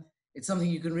 It's something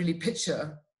you can really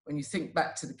picture when you think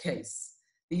back to the case.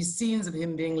 These scenes of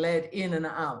him being led in and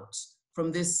out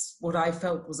from this, what I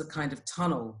felt was a kind of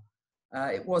tunnel.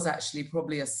 It was actually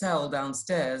probably a cell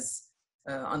downstairs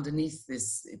underneath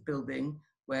this building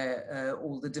where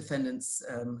all the defendants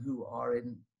who are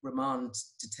in remand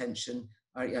detention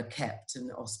are kept,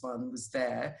 and Osman was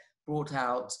there, brought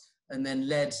out, and then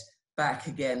led back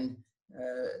again.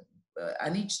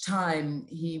 And each time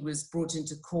he was brought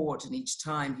into court, and each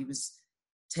time he was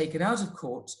taken out of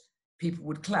court, people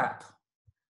would clap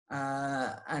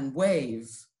and wave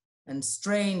and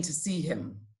strain to see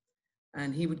him.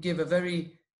 And he would give a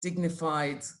very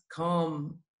dignified,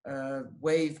 calm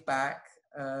wave back.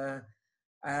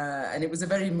 And it was a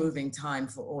very moving time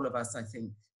for all of us, I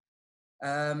think.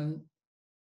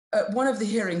 At one of the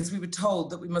hearings, we were told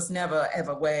that we must never,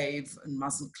 ever wave and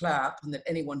mustn't clap, and that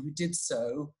anyone who did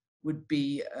so would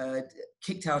be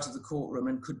kicked out of the courtroom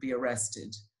and could be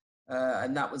arrested.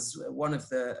 And that was one of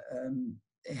the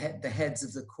heads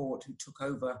of the court who took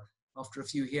over after a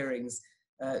few hearings,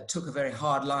 took a very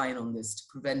hard line on this to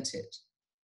prevent it.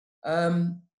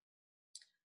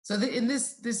 So in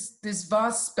this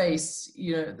vast space,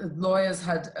 you know, the lawyers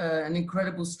had an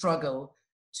incredible struggle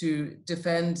to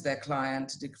defend their client,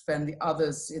 to defend the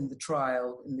others in the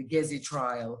trial, in the Gezi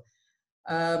trial.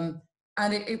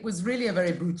 And it was really a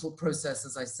very brutal process,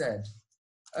 as I said.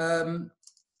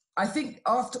 I think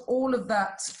after all of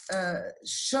that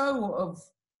show of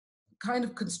kind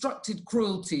of constructed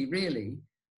cruelty, really,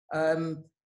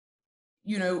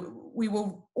 you know, we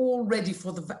were all ready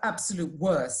for the absolute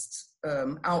worst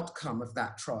outcome of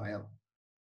that trial.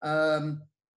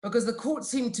 Because the court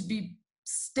seemed to be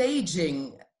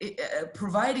staging,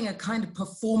 providing a kind of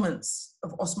performance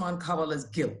of Osman Kavala's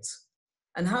guilt.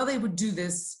 And how they would do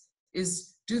this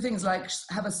is do things like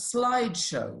have a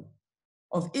slideshow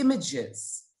of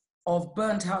images of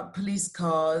burnt out police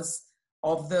cars,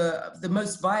 of the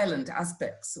most violent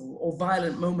aspects or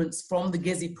violent moments from the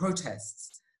Gezi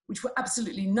protests, which were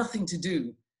absolutely nothing to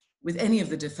do with any of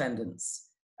the defendants,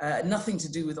 nothing to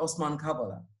do with Osman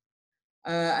Kavala.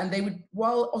 And they would,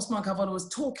 while Osman Kavala was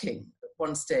talking at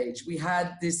one stage, we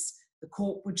had this, the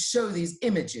court would show these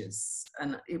images,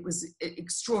 and it was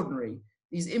extraordinary,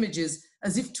 these images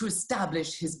as if to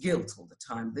establish his guilt all the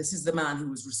time. This is the man who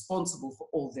was responsible for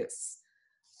all this,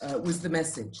 was the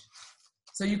message.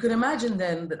 So you can imagine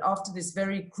then that after this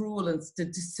very cruel and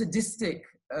sadistic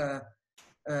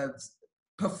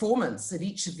performance at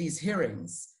each of these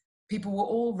hearings, people were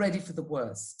all ready for the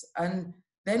worst. And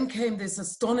then came this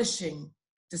astonishing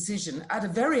decision at a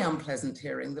very unpleasant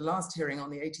hearing. The last hearing on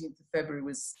the 18th of February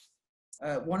was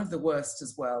one of the worst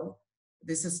as well.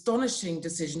 This astonishing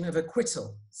decision of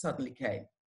acquittal suddenly came.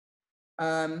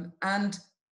 And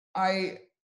I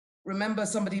remember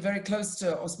somebody very close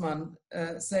to Osman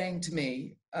saying to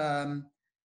me,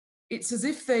 it's as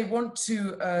if they want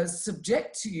to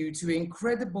subject you to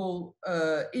incredible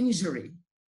injury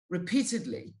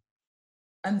repeatedly.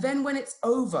 And then when it's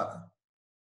over,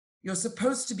 you're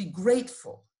supposed to be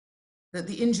grateful that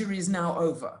the injury is now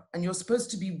over. And you're supposed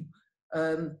to be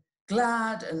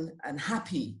glad and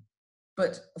happy.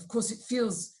 But of course,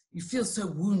 you feel so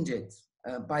wounded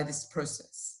by this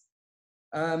process.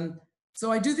 So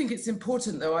I do think it's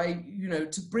important, though,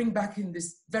 to bring back in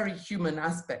this very human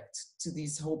aspect to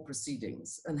these whole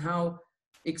proceedings and how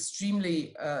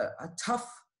extremely tough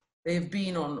they have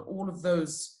been on all of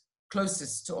those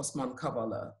closest to Osman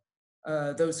Kavala,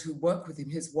 those who work with him,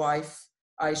 his wife,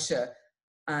 Ayse,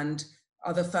 and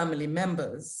other family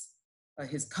members,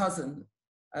 his cousin,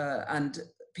 and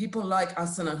people like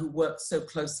Asena who worked so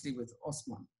closely with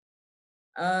Osman.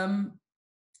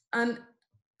 And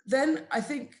then I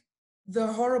think the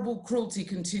horrible cruelty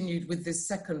continued with this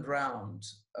second round,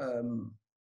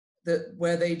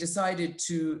 where they decided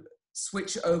to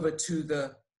switch over to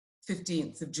the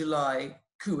 15th of July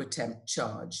coup attempt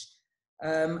charge.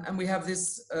 And we have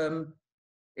this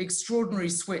extraordinary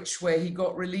switch where he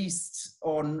got released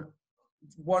on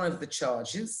one of the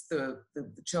charges, the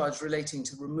charge relating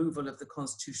to removal of the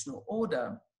constitutional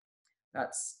order.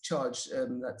 That's charge,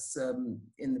 that's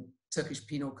in the Turkish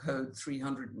Penal Code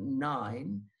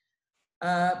 309.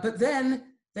 But then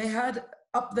they had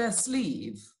up their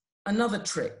sleeve another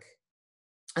trick,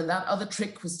 And that other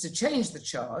trick was to change the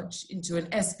charge into an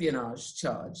espionage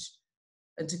charge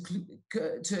and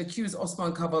to accuse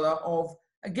Osman Kavala of,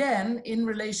 again, in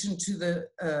relation to the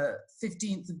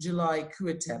 15th of July coup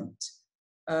attempt,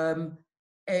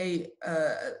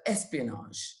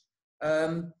 espionage.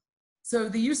 So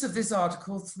the use of this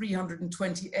article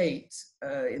 328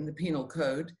 in the penal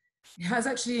code has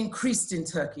actually increased in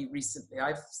Turkey recently.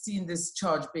 I've seen this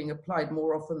charge being applied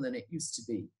more often than it used to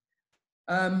be.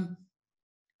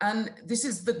 And this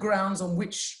is the grounds on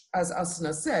which, as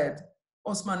Asena said,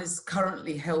 Osman is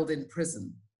currently held in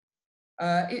prison.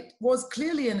 It was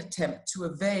clearly an attempt to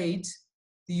evade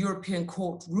the European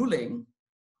Court ruling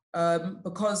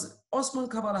because Osman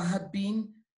Kavala had been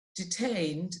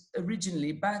detained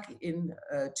originally back in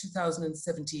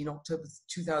 2017, October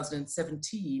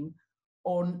 2017,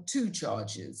 on two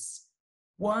charges.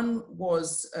 One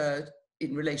was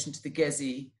in relation to the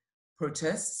Gezi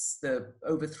protests, the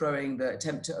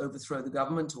attempt to overthrow the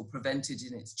government or prevent it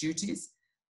in its duties.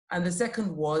 And the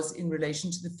second was in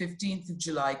relation to the 15th of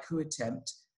July coup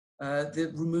attempt,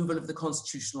 the removal of the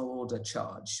constitutional order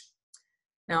charge.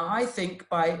 Now, I think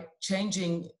by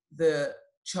changing the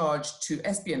charge to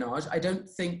espionage, I don't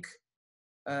think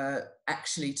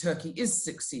actually Turkey is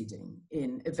succeeding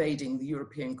in evading the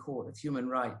European Court of Human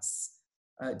Rights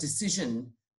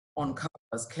decision on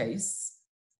Kavala's case.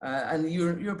 And the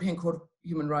European Court of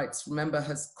Human Rights, remember,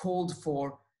 has called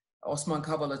for Osman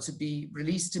Kavala to be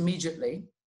released immediately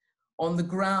on the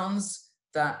grounds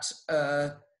that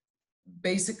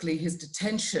basically his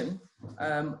detention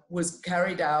was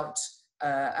carried out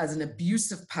as an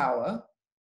abuse of power.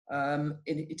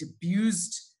 It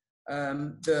abused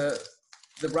the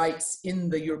rights in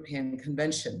the European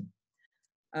Convention.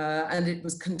 And it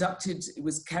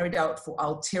was carried out for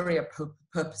ulterior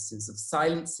purposes of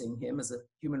silencing him as a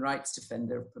human rights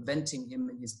defender, preventing him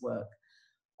in his work.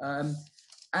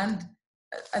 And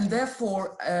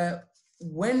therefore,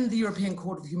 when the European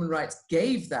Court of Human Rights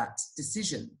gave that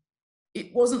decision,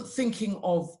 it wasn't thinking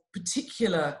of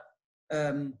particular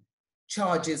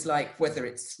charges like whether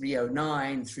it's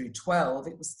 309 through 12,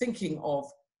 it was thinking of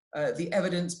the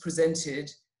evidence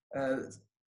presented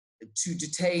to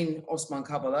detain Osman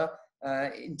Kavala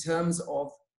in terms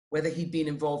of whether he'd been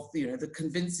involved,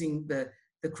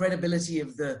 the credibility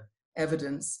of the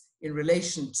evidence in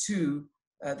relation to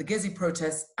the Gezi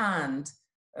protests and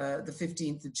the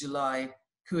 15th of July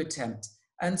coup attempt.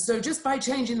 And so just by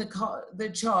changing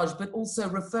the charge, but also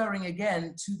referring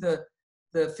again to the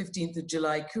 15th of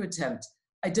July coup attempt,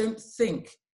 I don't think,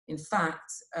 in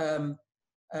fact,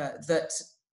 that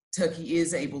Turkey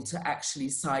is able to actually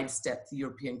sidestep the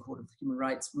European Court of Human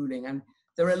Rights ruling. And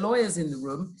there are lawyers in the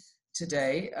room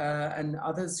today and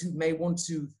others who may want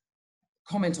to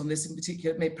comment on this in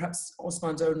particular, maybe perhaps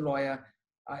Osman's own lawyer,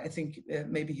 I think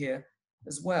may be here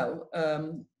as well.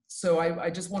 So I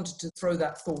just wanted to throw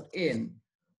that thought in.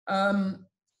 And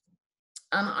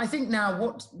I think now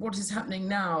what is happening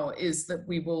now is that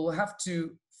we will have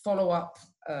to follow up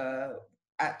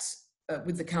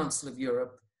with the Council of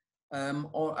Europe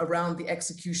or around the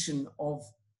execution of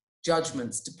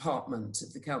judgments department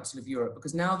of the Council of Europe,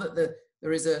 because now that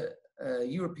there is a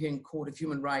European Court of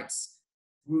Human Rights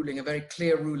ruling, a very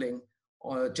clear ruling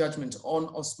or judgment on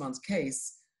Osman's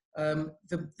case,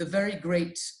 the very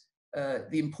great,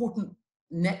 the important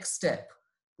next step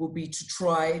will be to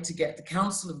try to get the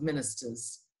Council of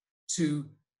Ministers to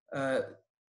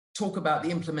talk about the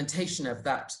implementation of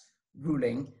that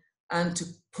ruling and to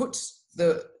put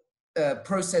the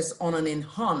process on an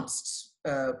enhanced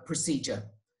procedure,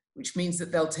 which means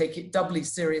that they'll take it doubly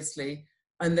seriously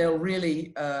and they'll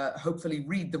really hopefully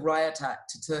read the Riot Act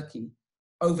to Turkey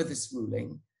over this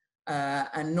ruling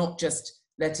and not just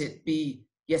let it be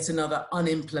yet another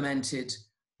unimplemented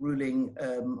ruling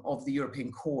of the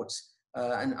European Court.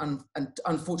 And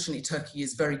unfortunately, Turkey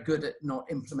is very good at not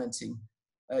implementing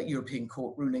European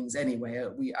Court rulings anyway,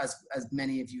 as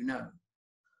many of you know.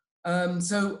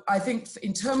 So I think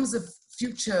in terms of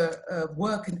future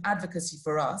work and advocacy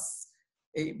for us,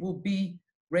 it will be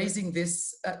raising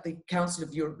this at the Council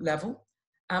of Europe level.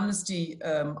 Amnesty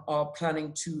are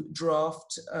planning to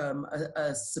draft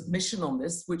a submission on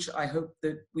this, which I hope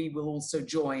that we will also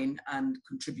join and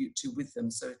contribute to with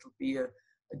them. So it'll be a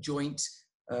joint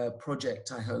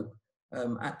project, I hope,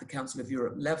 at the Council of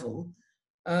Europe level.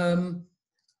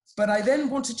 But I then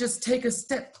want to just take a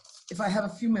step, if I have a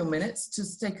few more minutes, to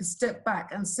take a step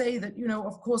back and say that,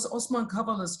 of course, Osman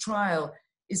Kavala's trial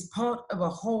is part of a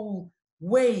whole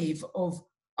wave of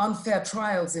unfair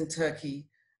trials in Turkey.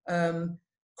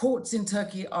 Courts in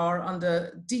Turkey are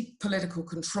under deep political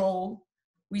control.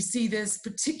 We see this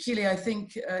particularly, I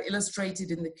think,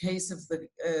 illustrated in the case of the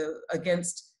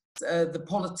against the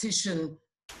politician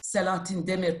Selahattin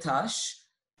Demirtas,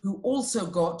 who also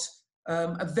got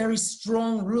a very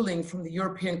strong ruling from the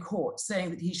European Court saying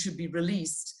that he should be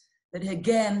released. That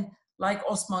again, like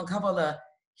Osman Kavala,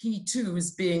 he too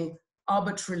is being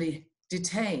arbitrarily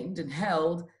detained and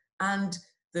held, and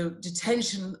the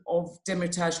detention of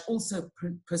Demirtas also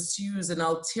pursues an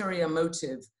ulterior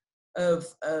motive of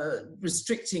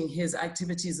restricting his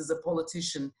activities as a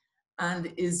politician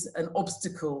and is an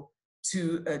obstacle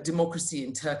to democracy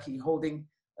in Turkey. Holding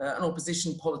an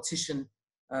opposition politician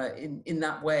in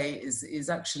that way is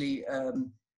actually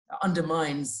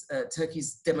undermines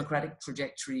Turkey's democratic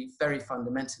trajectory very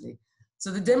fundamentally.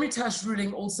 So the Demirtas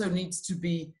ruling also needs to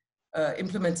be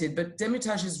implemented, but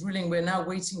Demirtas's ruling, we're now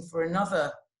waiting for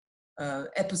another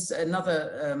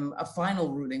a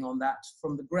final ruling on that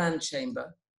from the Grand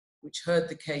Chamber, which heard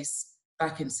the case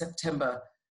back in September.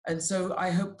 And so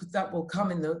I hope that will come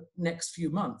in the next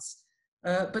few months.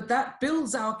 But that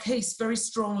builds our case very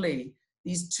strongly,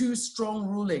 these two strong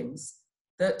rulings,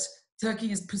 that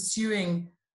Turkey is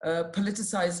pursuing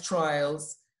politicized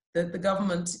trials, that the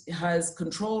government has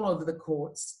control over the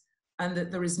courts, and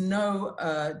that there is no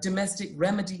domestic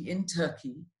remedy in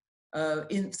Turkey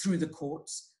through the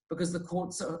courts, because the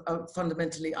courts are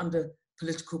fundamentally under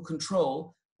political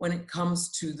control when it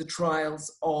comes to the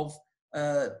trials of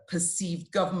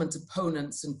perceived government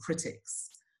opponents and critics.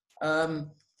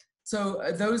 So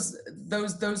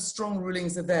those strong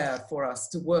rulings are there for us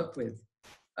to work with.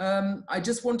 I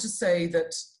just want to say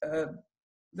that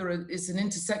it's an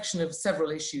intersection of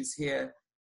several issues here.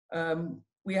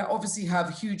 We obviously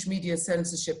have huge media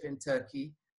censorship in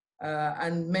Turkey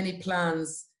and many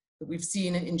plans that we've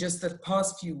seen in just the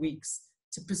past few weeks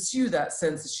to pursue that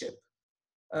censorship.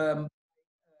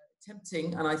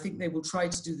 Attempting, and I think they will try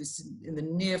to do this in the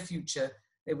near future,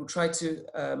 they will try to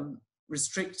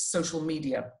restrict social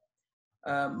media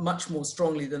much more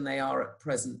strongly than they are at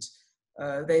present.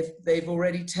 They've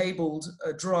already tabled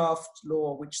a draft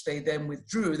law, which they then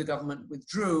withdrew, the government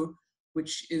withdrew,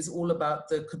 which is all about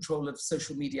the control of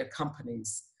social media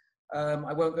companies.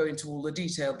 I won't go into all the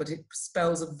detail, but it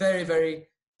spells a very, very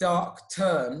dark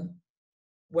turn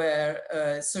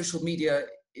where social media,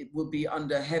 it will be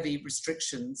under heavy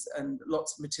restrictions and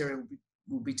lots of material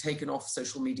will be taken off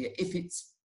social media if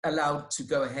it's allowed to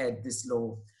go ahead, this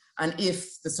law. And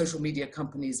if the social media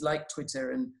companies like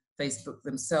Twitter and Facebook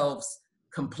themselves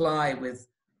comply with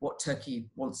what Turkey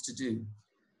wants to do.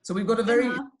 So we've got a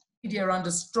very media under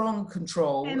strong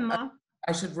control. Emma,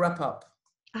 I should wrap up.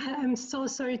 I'm so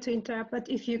sorry to interrupt, but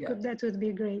if you could, that would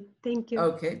be great. Thank you.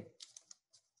 Okay.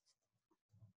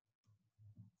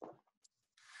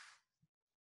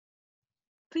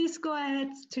 Please go ahead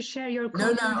to share your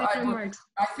concluding remarks.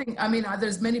 I think,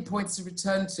 there's many points to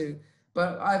return to,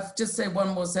 but I've just say one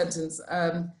more sentence.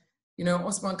 You know,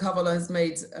 Osman Kavala has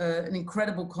made an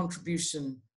incredible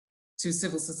contribution to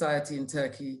civil society in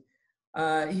Turkey.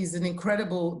 He's an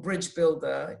incredible bridge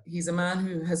builder. He's a man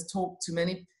who has talked to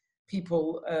many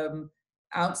people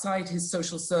outside his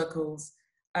social circles.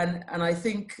 And I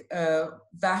think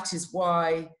that is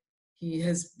why he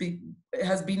has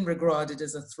been regarded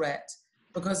as a threat,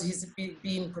 because he's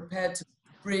been prepared to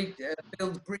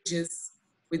build bridges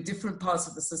with different parts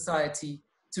of the society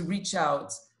to reach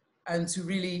out and to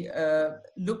really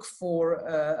look for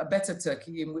a better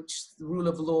Turkey in which the rule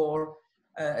of law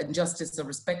and justice are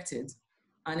respected,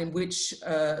 and in which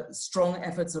strong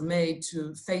efforts are made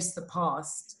to face the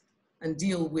past and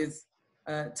deal with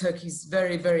Turkey's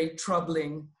very, very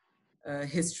troubling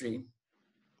history.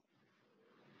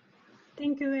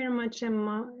 Thank you very much,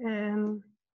 Emma.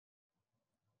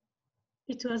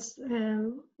 It was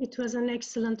an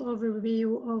excellent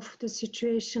overview of the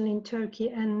situation in Turkey,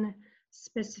 and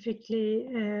specifically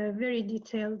a very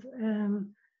detailed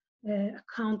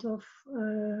account of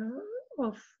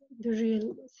the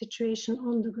real situation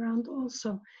on the ground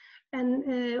also. And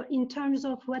in terms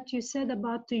of what you said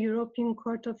about the European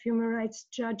Court of Human Rights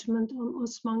judgment on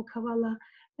Osman Kavala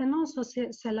and also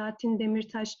Selahattin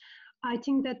Demirtas, I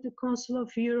think that the Council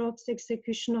of Europe's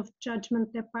execution of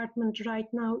judgment department right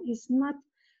now is not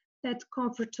that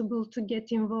comfortable to get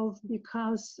involved,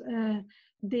 because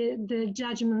the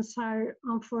judgments are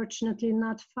unfortunately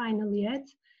not final yet,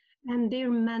 and their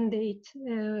mandate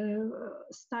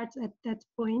starts at that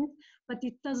point. But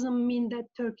it doesn't mean that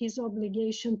Turkey's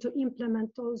obligation to implement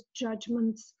those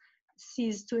judgments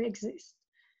cease to exist.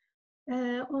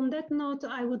 On that note,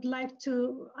 I would like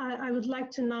to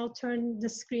now turn the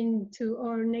screen to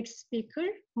our next speaker,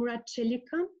 Murat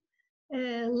Celikkan.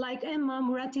 Like Emma,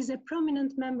 Murat is a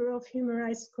prominent member of human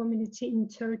rights community in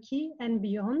Turkey and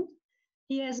beyond.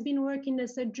 He has been working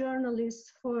as a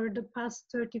journalist for the past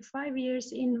 35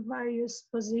 years in various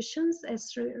positions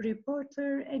as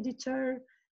reporter, editor,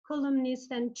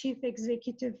 columnist, and chief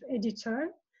executive editor.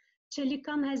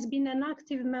 Celikkan has been an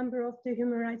active member of the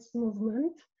human rights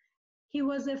movement. He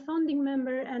was a founding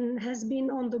member and has been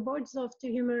on the boards of the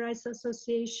Human Rights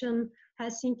Association,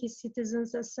 Helsinki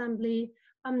Citizens Assembly,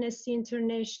 Amnesty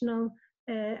International,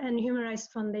 and Human Rights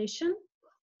Foundation.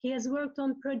 He has worked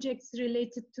on projects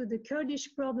related to the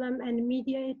Kurdish problem and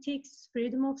media ethics,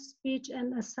 freedom of speech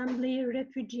and assembly,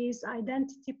 refugees,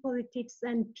 identity politics,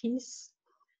 and peace.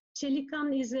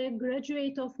 Celikkan is a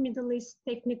graduate of Middle East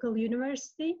Technical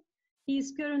University. He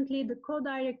is currently the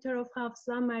co-director of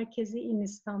Hafsa Merkezi in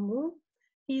Istanbul.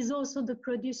 He is also the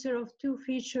producer of 2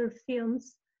 feature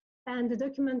films and the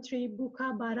documentary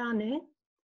Buka Barane.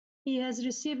 He has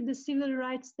received the Civil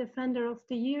Rights Defender of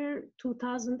the Year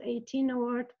 2018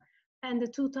 award and the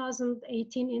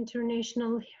 2018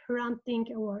 International Hrant Dink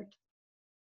Award.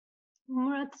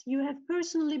 Murat, you have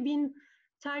personally been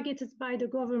targeted by the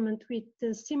government with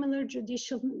the similar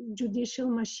judicial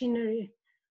machinery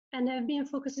and have been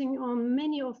focusing on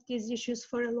many of these issues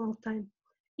for a long time.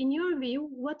 In your view,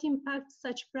 what impact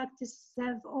such practices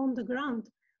have on the ground?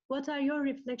 What are your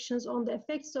reflections on the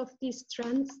effects of these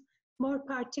trends, more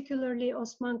particularly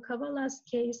Osman Kavala's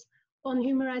case, on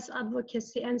human rights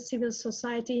advocacy and civil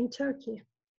society in Turkey?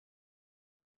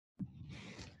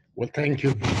 Well, thank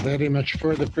you very much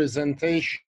for the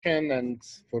presentation and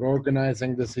for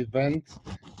organizing this event.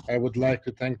 I would like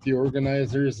to thank the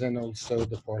organizers and also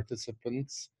the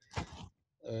participants.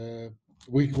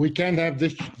 We can't have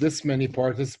this many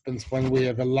participants when we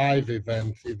have a live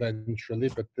event eventually,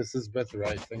 but this is better,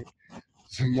 I think.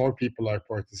 So more people are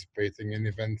participating in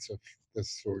events of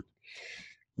this sort.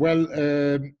 Well,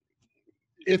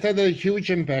 it had a huge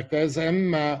impact. As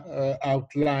Emma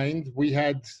outlined, we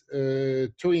had 2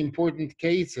 important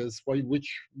cases, which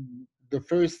the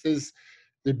first is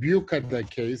the Bukada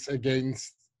case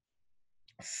against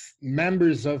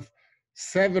members of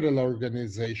several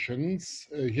organizations,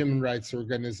 human rights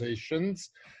organizations.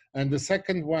 And the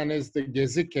second one is the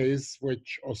Gezi case,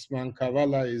 which Osman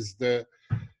Kavala is the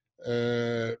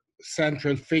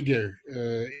central figure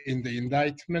in the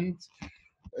indictment.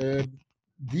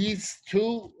 These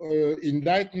 2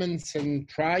 indictments and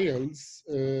trials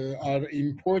are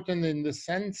important in the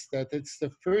sense that it's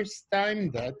the first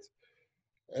time that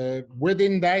with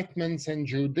indictments and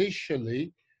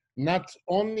judicially, not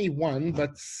only one,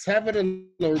 but several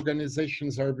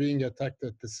organizations are being attacked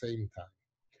at the same time.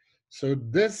 So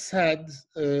this had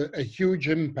a huge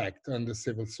impact on the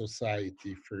civil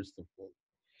society, first of all.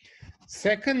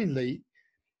 Secondly,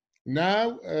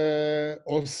 now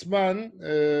Osman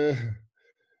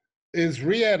is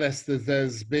rearrested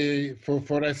as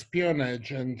for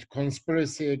espionage and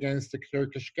conspiracy against the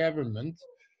Turkish government.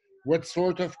 What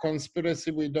sort of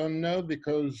conspiracy, we don't know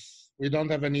because we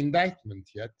don't have an indictment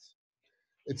yet.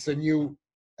 It's a new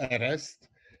arrest.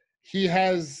 He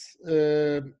has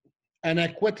an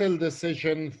acquittal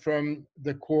decision from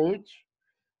the court,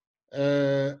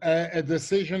 a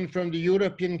decision from the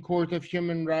European Court of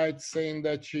Human Rights saying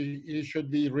that he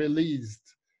should be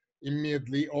released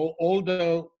immediately,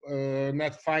 although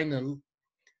not final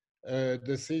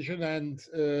decision, and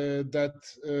that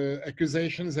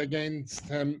accusations against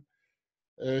him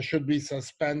should be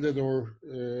suspended or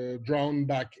drawn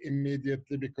back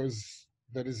immediately because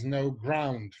there is no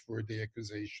ground for the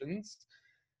accusations.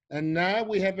 And now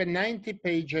we have a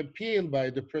 90-page appeal by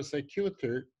the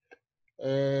prosecutor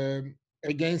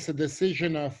against a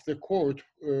decision of the court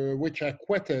which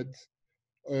acquitted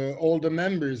all the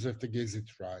members of the Gezi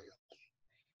trial.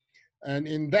 And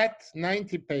in that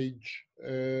 90-page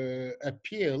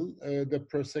appeal, the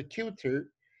prosecutor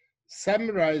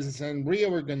summarizes and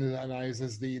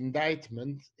reorganizes the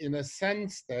indictment in a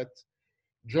sense that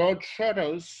George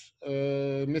Soros,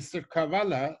 Mr.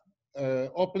 Kavala,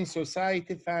 Open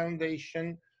Society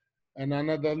Foundation, and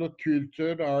Anadolu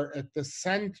Kultur are at the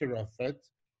center of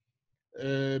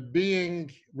it, being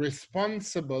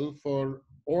responsible for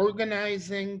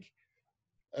organizing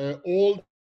all,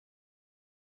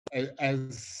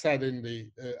 as said in the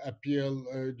appeal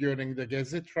during the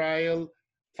Gezi trial,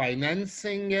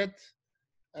 financing it,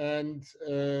 and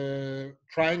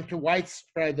trying to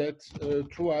widespread it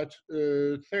throughout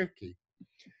Turkey.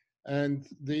 And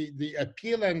the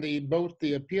appeal and both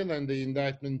the appeal and the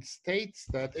indictment states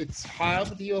that it's how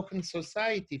the Open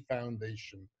Society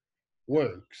Foundation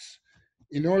works.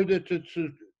 In order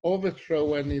to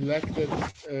overthrow an elected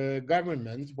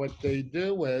government, what they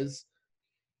do is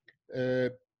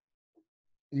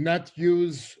not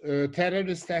use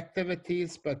terrorist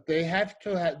activities, but they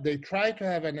they try to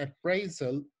have an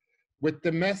appraisal with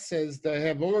the masses they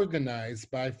have organized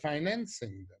by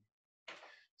financing them.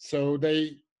 So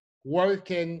they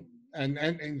work in,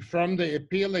 and from the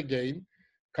appeal again,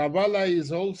 Kavala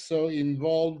is also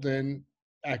involved in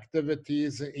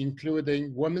activities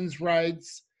including women's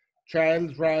rights,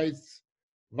 child rights,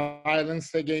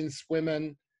 violence against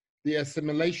women, the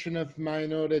assimilation of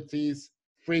minorities,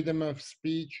 freedom of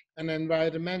speech, and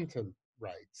environmental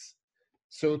rights.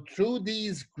 So through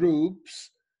these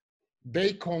groups,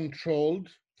 they controlled,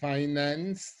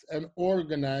 financed, and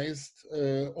organized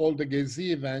all the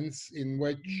Gezi events in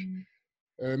which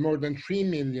more than 3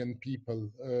 million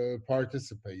people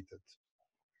participated.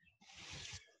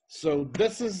 So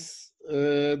this is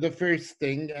the first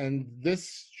thing, and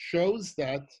this shows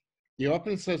that the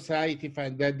Open Society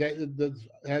Fund that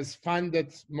has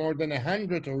funded more than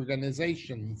 100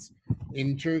 organizations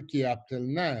in Turkey up till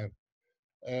now.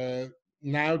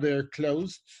 Now they're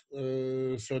closed,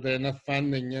 so they're not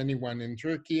funding anyone in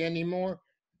Turkey anymore.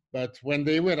 But when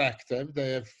they were active,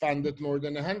 they have funded more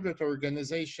than 100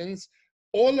 organizations.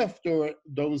 All of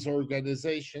those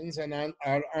organizations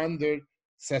are under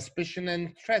suspicion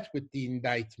and threat with the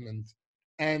indictment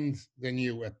and the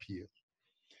new appeal.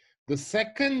 The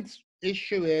second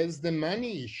issue is the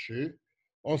money issue.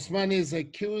 Osman is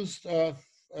accused of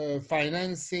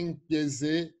financing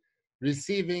Gezi,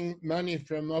 receiving money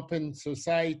from Open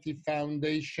Society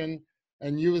Foundation,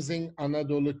 and using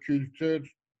Anadolu Kultur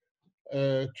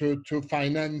to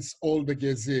finance all the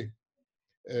Gezi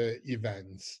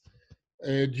events.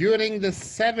 During the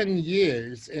 7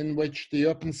 years in which the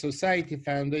Open Society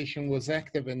Foundation was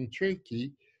active in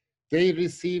Turkey, they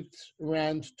received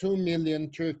around 2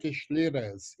 million Turkish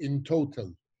liras in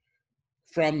total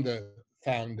from the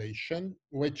foundation,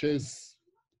 which is,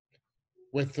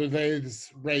 with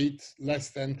today's rate, less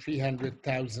than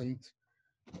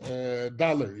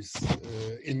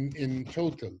 $300,000 in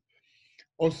total.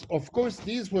 Of course,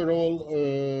 these were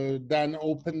all done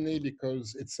openly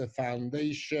because it's a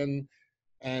foundation,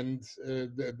 and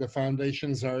the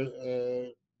foundations are,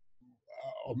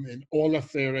 I mean, all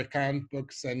of their account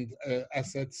books and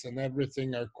assets and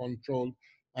everything are controlled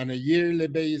on a yearly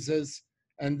basis.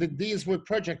 And these were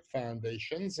project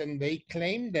foundations, and they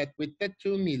claimed that with that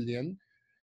 2 million,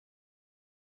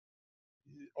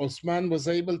 Osman was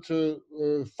able to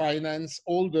finance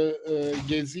all the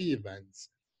Gezi events.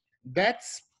 That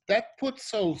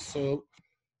puts also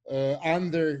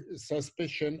under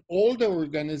suspicion all the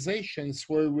organizations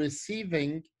were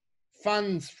receiving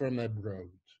funds from abroad.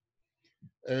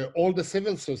 All the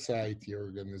civil society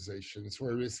organizations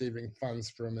were receiving funds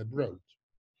from abroad.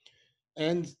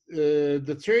 And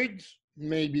the third,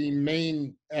 maybe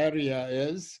main area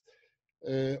is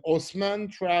Osman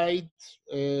tried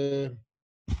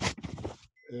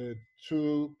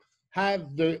to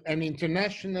have an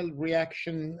international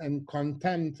reaction and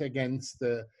contempt against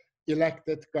the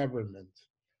elected government.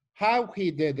 How he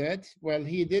did it? Well,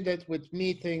 he did it with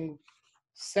meeting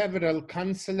several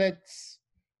consulates,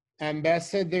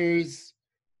 ambassadors,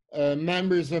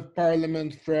 members of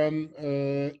parliament from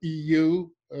EU,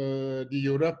 the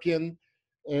European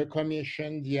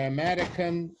Commission, the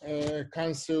American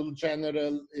Consul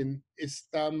General in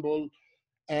Istanbul,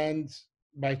 and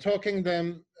by talking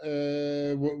them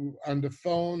on the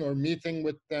phone or meeting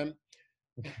with them,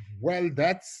 well,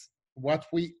 that's what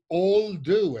we all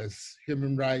do as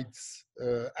human rights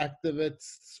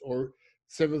activists or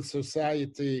civil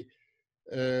society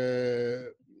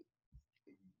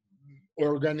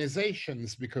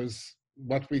organizations, because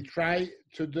what we try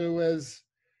to do is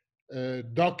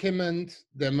document,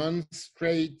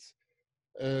 demonstrate,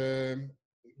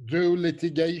 do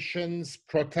litigations,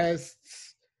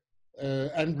 protests,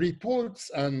 and reports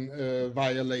on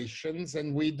violations,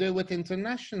 and we do it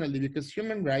internationally because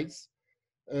human rights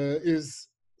is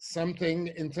something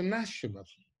international.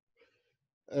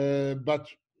 But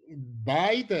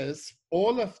by this,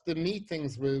 all of the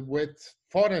meetings with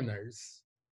foreigners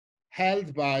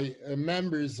held by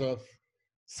members of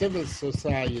civil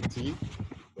society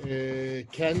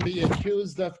can be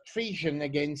accused of treason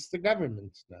against the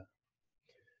government now.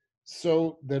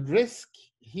 So the risk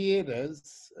here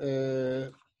is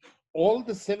all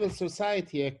the civil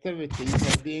society activities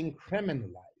are being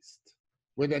criminalized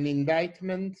with an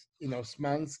indictment in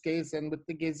Osman's case and with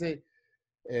the Gezi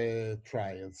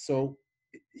trial. So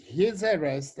his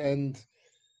arrest and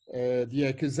the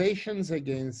accusations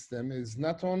against him is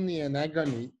not only an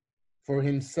agony for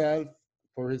himself,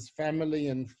 for his family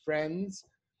and friends,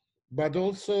 but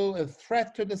also a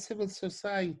threat to the civil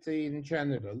society in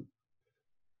general.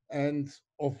 And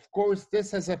of course,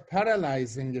 this has a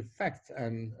paralyzing effect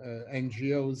on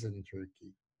NGOs in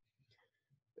Turkey.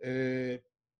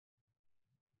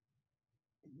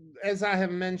 As I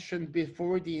have mentioned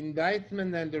before, the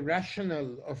indictment and the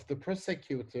rationale of the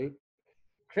prosecutor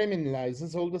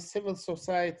criminalizes all the civil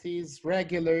society's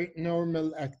regular,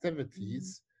 normal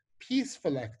activities,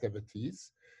 peaceful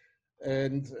activities.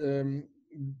 And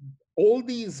all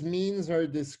these means are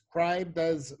described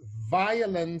as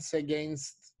violence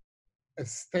against a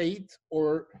state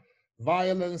or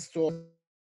violence to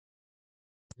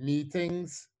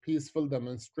meetings, peaceful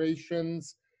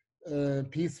demonstrations,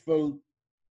 peaceful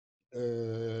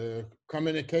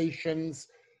communications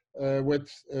with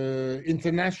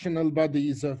international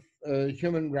bodies of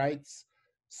human rights,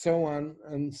 so on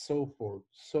and so forth.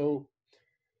 So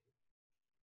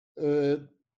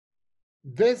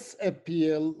this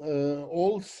appeal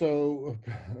also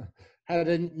had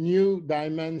a new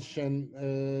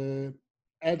dimension,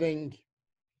 adding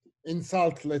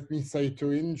insult, let me say,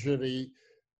 to injury,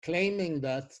 claiming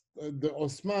that the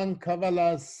Osman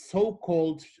Kavala's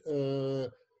so-called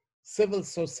civil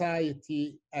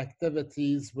society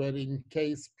activities were in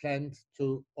case planned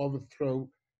to overthrow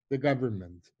the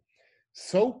government.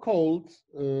 So-called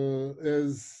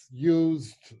is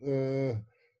used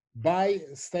by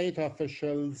state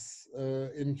officials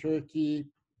in Turkey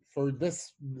for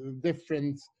this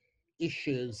different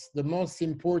issues. The most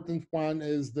important one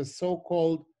is the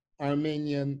so-called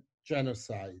Armenian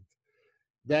genocide.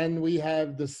 Then we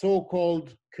have the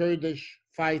so-called Kurdish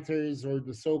fighters or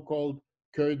the so-called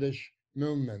Kurdish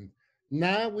movement.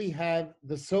 Now we have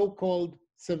the so-called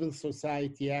civil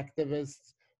society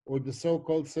activists or the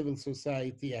so-called civil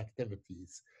society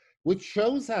activities, which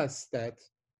shows us that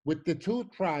with the two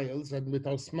trials and with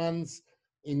Osman's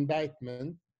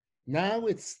indictment, now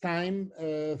it's time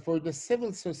for the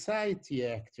civil society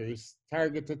actors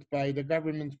targeted by the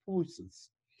government forces,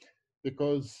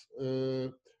 because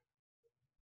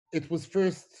it was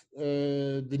first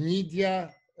the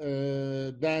media,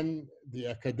 then the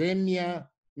academia,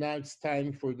 now it's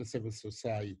time for the civil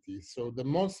society. So the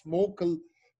most vocal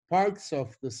parts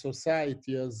of the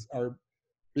society are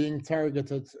being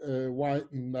targeted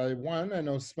one by one, and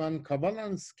Osman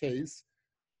Kavala''s case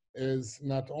is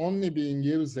not only being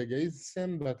used against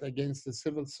him, but against the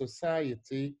civil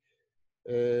society,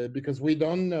 because we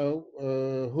don't know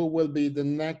who will be the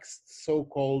next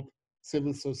so-called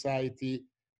civil society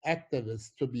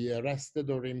activist to be arrested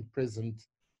or imprisoned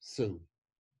soon.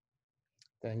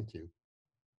 Thank you.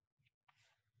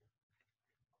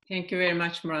 Thank you very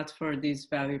much, Murat, for these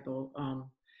valuable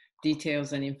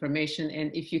details and information.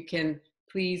 And if you can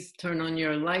please turn on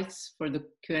your lights for the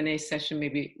Q&A session,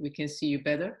 maybe we can see you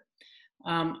better.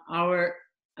 Our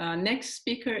next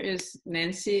speaker is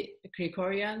Nancy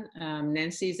Kricorian.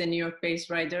 Nancy is a New York-based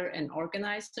writer and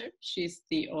organizer. She's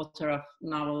the author of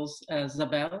novels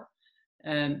Zabel,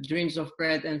 Dreams of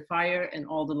Bread and Fire, and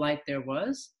All the Light There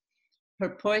Was. Her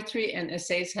poetry and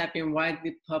essays have been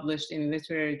widely published in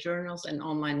literary journals and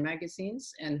online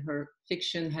magazines, and her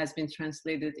fiction has been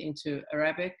translated into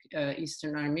Arabic,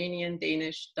 Eastern Armenian,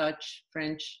 Danish, Dutch,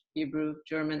 French, Hebrew,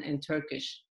 German, and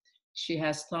Turkish. She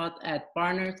has taught at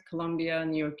Barnard, Columbia,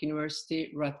 New York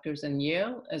University, Rutgers, and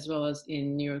Yale, as well as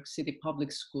in New York City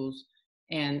public schools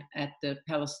and at the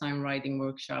Palestine Writing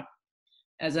Workshop.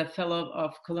 As a fellow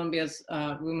of Columbia's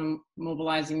Women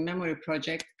Mobilizing Memory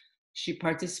Project, she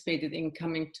participated in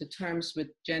coming to terms with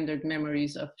gendered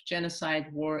memories of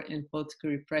genocide, war, and political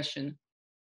repression.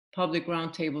 Public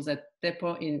roundtables at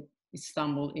Depo in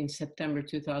Istanbul in September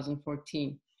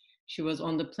 2014. She was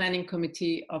on the planning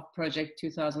committee of Project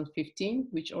 2015,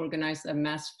 which organized a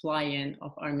mass fly-in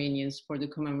of Armenians for the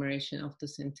commemoration of the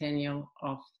centennial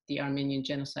of the Armenian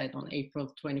genocide on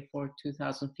April 24,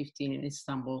 2015 in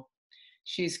Istanbul.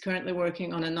 She is currently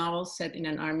working on a novel set in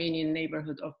an Armenian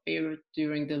neighborhood of Beirut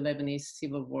during the Lebanese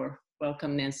civil war.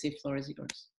 Welcome, Nancy, floor is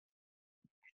yours.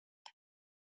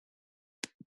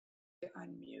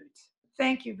 Unmute.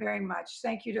 Thank you very much.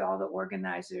 Thank you to all the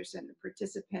organizers and the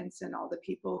participants and all the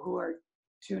people who are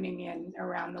tuning in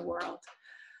around the world.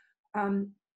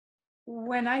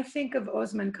 When I think of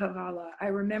Osman Kavala, I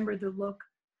remember the look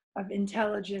of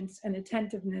intelligence and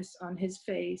attentiveness on his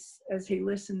face as he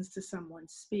listens to someone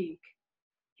speak.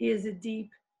 He is a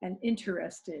deep and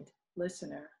interested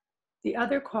listener. The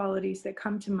other qualities that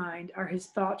come to mind are his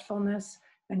thoughtfulness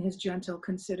and his gentle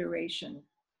consideration.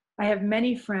 I have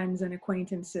many friends and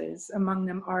acquaintances, among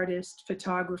them artists,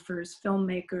 photographers,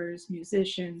 filmmakers,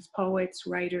 musicians, poets,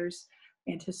 writers,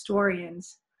 and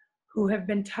historians, who have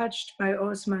been touched by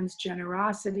Osman's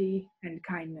generosity and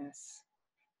kindness.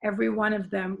 Every one of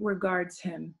them regards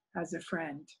him as a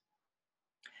friend.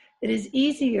 It is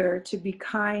easier to be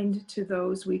kind to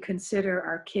those we consider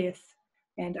our kith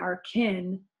and our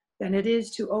kin than it is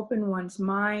to open one's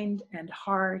mind and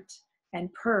heart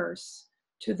and purse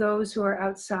to those who are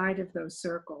outside of those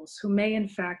circles, who may in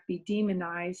fact be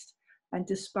demonized and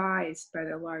despised by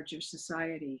the larger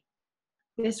society.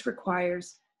 This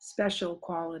requires special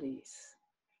qualities.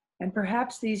 And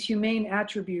perhaps these humane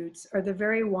attributes are the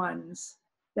very ones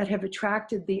that have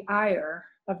attracted the ire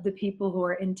of the people who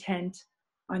are intent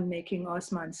on making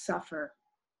Osman suffer.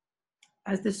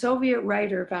 As the Soviet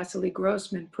writer Vasily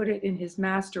Grossman put it in his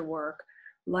masterwork,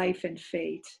 Life and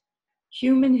Fate,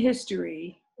 human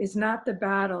history is not the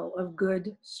battle of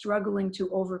good struggling to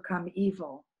overcome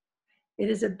evil. It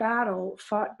is a battle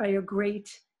fought by a great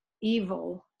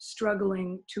evil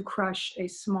struggling to crush a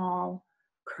small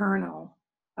kernel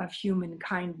of human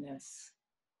kindness.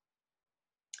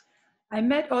 I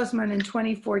met Osman in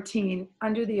 2014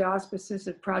 under the auspices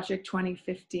of Project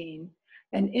 2015,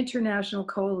 an international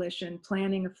coalition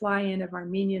planning a fly-in of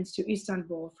Armenians to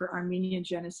Istanbul for Armenian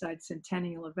genocide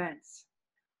centennial events.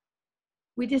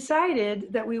 We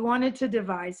decided that we wanted to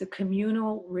devise a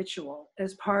communal ritual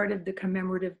as part of the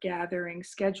commemorative gathering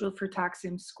scheduled for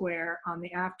Taksim Square on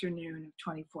the afternoon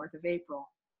of 24th of April.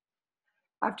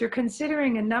 After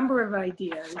considering a number of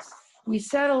ideas, we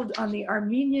settled on the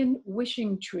Armenian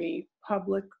wishing tree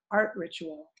public art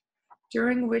ritual,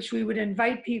 during which we would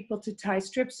invite people to tie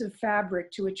strips of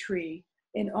fabric to a tree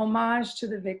in homage to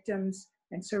the victims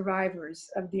and survivors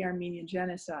of the Armenian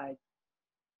genocide.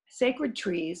 Sacred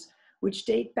trees, which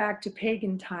date back to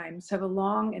pagan times, have a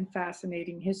long and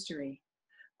fascinating history.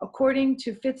 According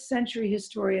to 5th century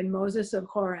historian Moses of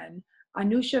Horan,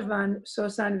 Anushavan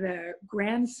Sosanver,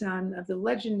 grandson of the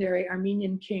legendary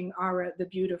Armenian king Ara the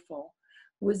Beautiful,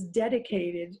 was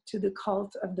dedicated to the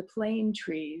cult of the plane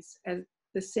trees as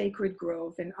the sacred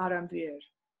grove in Aramvir.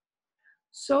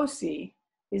 Sosi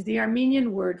is the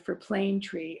Armenian word for plane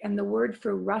tree, and the word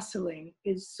for rustling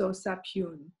is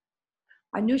sosapyun.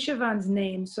 Anushavan's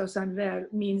name, Sosanver,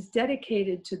 means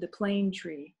dedicated to the plane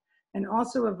tree and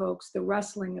also evokes the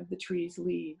rustling of the tree's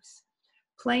leaves.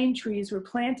 Plane trees were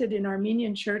planted in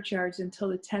Armenian churchyards until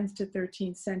the 10th to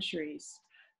 13th centuries.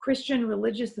 Christian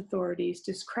religious authorities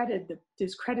discredited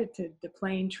the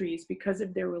plane trees because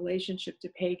of their relationship to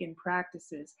pagan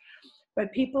practices,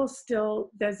 but people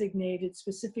still designated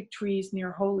specific trees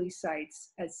near holy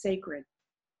sites as sacred.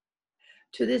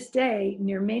 To this day,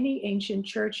 near many ancient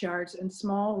churchyards and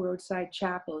small roadside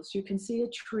chapels, you can see a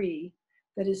tree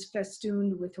that is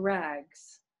festooned with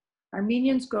rags.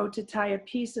 Armenians go to tie a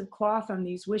piece of cloth on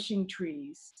these wishing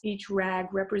trees. Each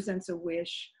rag represents a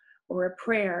wish or a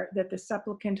prayer that the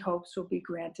supplicant hopes will be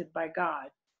granted by God.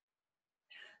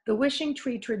 The wishing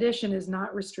tree tradition is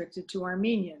not restricted to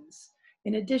Armenians.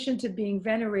 In addition to being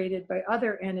venerated by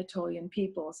other Anatolian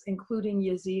peoples, including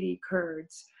Yazidi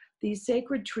Kurds, these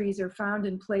sacred trees are found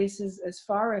in places as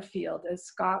far afield as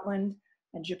Scotland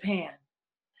and Japan.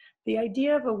 The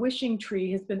idea of a wishing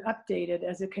tree has been updated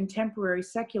as a contemporary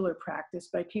secular practice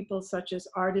by people such as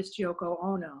artist Yoko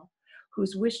Ono,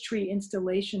 whose wish tree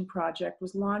installation project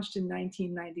was launched in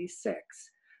 1996,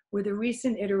 with a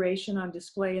recent iteration on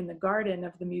display in the garden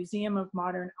of the Museum of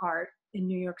Modern Art in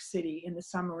New York City in the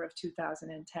summer of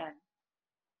 2010.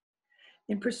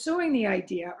 In pursuing the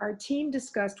idea, our team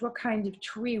discussed what kind of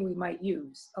tree we might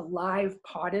use: a live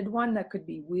potted one that could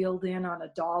be wheeled in on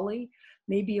a dolly,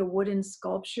 maybe a wooden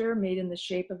sculpture made in the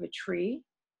shape of a tree.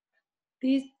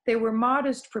 They were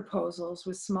modest proposals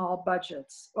with small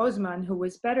budgets. Osman, who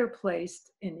was better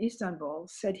placed in Istanbul,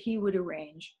 said he would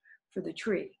arrange for the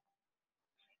tree.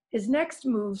 His next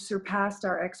move surpassed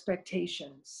our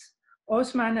expectations.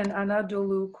 Osman and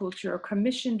Anadolu Kultur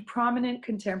commissioned prominent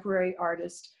contemporary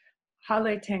artist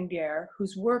Hale Tenger,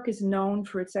 whose work is known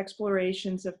for its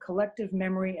explorations of collective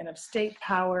memory and of state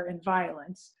power and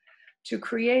violence, to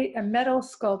create a metal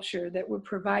sculpture that would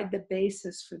provide the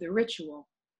basis for the ritual.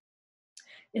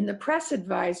 In the press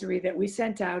advisory that we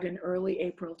sent out in early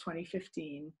April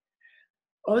 2015,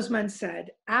 Osman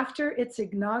said, "After its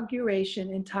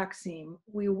inauguration in Taksim,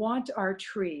 we want our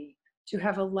tree to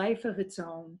have a life of its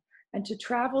own and to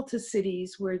travel to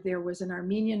cities where there was an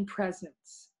Armenian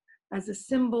presence as a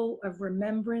symbol of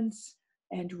remembrance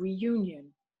and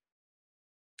reunion."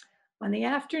 On the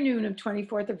afternoon of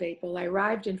 24th of April, I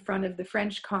arrived in front of the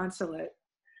French consulate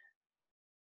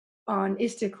on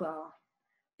Istiklal.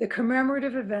 The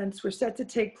commemorative events were set to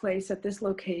take place at this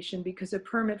location because a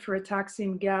permit for a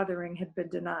Taksim gathering had been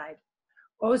denied.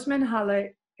 Osman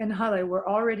and Hale were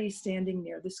already standing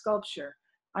near the sculpture.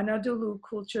 Anadolu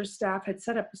Kultur staff had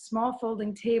set up a small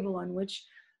folding table on which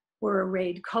were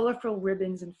arrayed colorful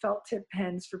ribbons and felt tip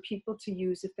pens for people to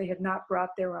use if they had not brought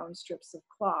their own strips of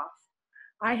cloth.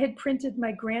 I had printed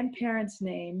my grandparents'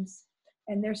 names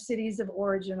and their cities of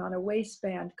origin on a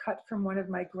waistband cut from one of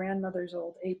my grandmother's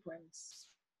old aprons.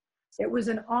 It was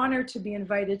an honor to be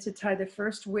invited to tie the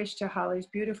first wish to Halle's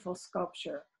beautiful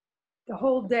sculpture. The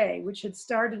whole day, which had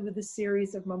started with a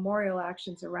series of memorial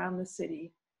actions around the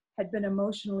city, had been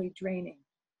emotionally draining.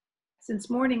 Since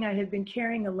morning, I had been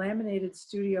carrying a laminated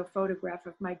studio photograph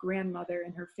of my grandmother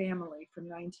and her family from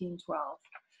 1912.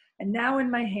 And now in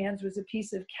my hands was a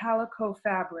piece of calico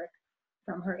fabric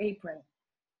from her apron.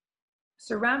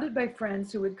 Surrounded by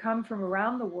friends who had come from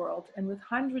around the world and with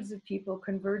hundreds of people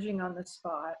converging on the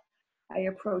spot, I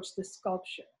approached the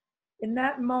sculpture. In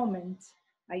that moment,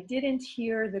 I didn't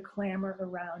hear the clamor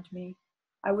around me.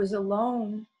 I was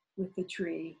alone with the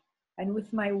tree and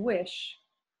with my wish,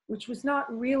 which was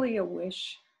not really a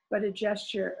wish, but a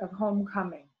gesture of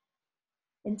homecoming.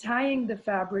 In tying the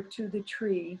fabric to the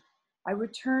tree, I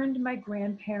returned my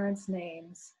grandparents'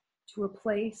 names to a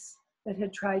place that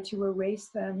had tried to erase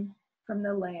them from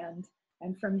the land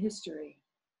and from history.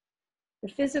 The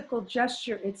physical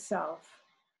gesture itself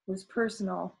was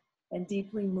personal and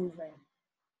deeply moving.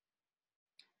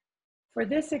 For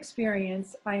this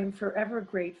experience, I am forever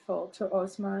grateful to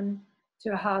Osman,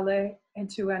 to Halle, and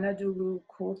to Anadolu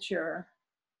Kultur.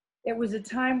 It was a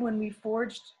time when we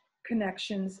forged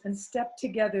connections and stepped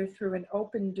together through an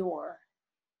open door.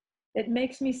 It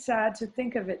makes me sad to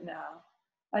think of it now,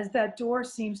 as that door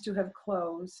seems to have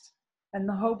closed and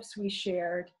the hopes we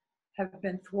shared have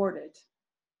been thwarted.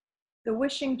 The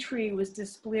wishing tree was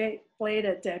displayed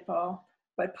at Depot,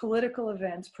 but political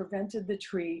events prevented the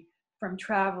tree from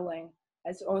traveling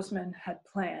as Osman had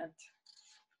planned.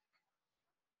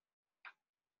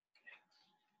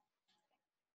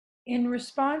 In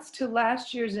response to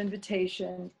last year's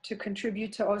invitation to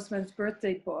contribute to Osman's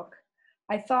birthday book,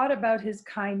 I thought about his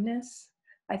kindness.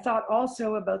 I thought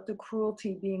also about the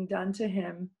cruelty being done to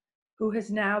him, who has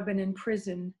now been in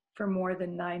prison for more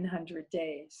than 900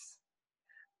 days.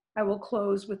 I will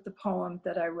close with the poem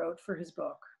that I wrote for his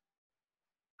book.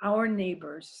 Our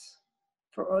Neighbors,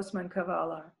 for Osman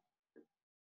Kavala.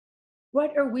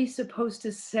 What are we supposed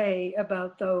to say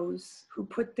about those who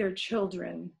put their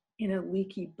children in a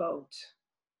leaky boat?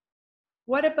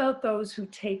 What about those who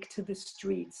take to the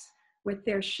streets with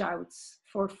their shouts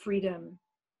for freedom,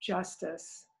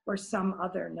 justice, or some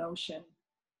other notion?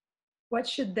 What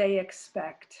should they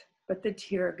expect but the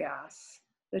tear gas,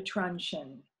 the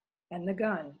truncheon, and the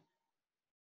gun?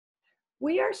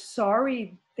 We are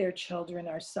sorry their children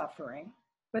are suffering,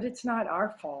 but it's not our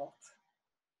fault.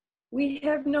 We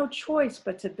have no choice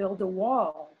but to build a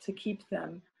wall to keep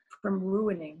them from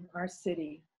ruining our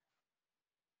city.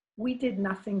 We did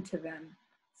nothing to them,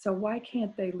 so why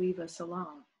can't they leave us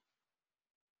alone?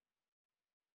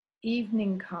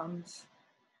 Evening comes.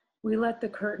 We let the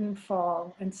curtain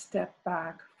fall and step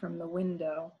back from the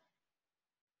window.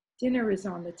 Dinner is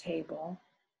on the table.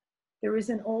 There is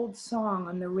an old song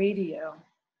on the radio,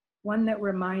 one that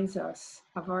reminds us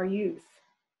of our youth.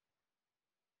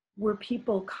 Were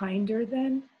people kinder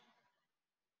then?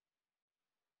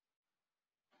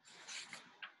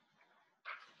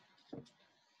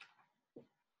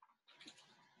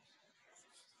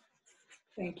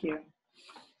 Thank you.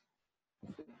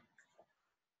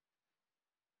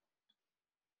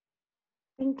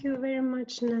 Thank you very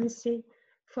much, Nancy,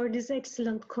 for this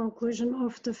excellent conclusion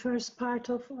of the first part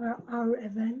of our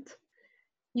event.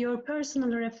 Your personal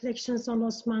reflections on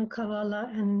Osman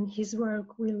Kavala and his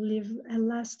work will leave a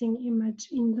lasting image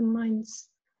in the minds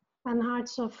and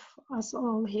hearts of us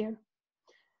all here.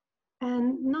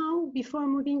 And now, before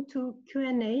moving to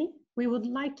Q&A, we would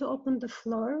like to open the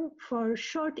floor for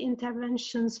short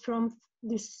interventions from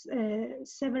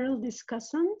several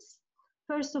discussants.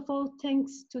 First of all,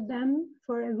 thanks to them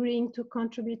for agreeing to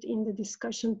contribute in the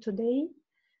discussion today.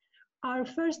 Our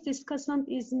first discussant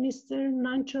is Mr.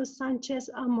 Nacho Sánchez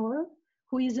Amor,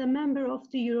 who is a member of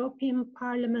the European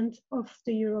Parliament of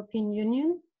the European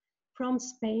Union from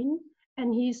Spain,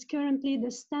 and he is currently the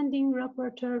standing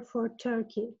rapporteur for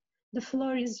Turkey. The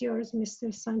floor is yours, Mr.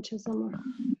 Sánchez Amor.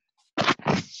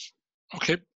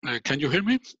 Okay, can you hear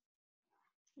me?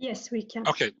 Yes, we can.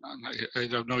 Okay, I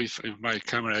don't know if my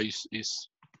camera is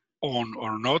on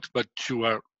or not, but you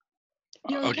are.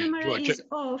 Your camera is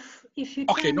off. If you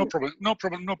okay, can... no problem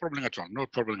at all. No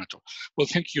problem at all. Well,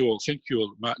 thank you all. Thank you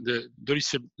all. There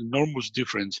is an enormous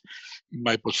difference in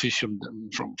my position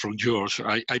from yours.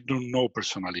 I don't know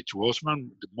personally to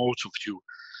Osman. Most of you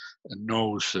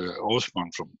knows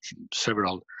Osman from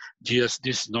several years.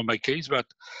 This is not my case, but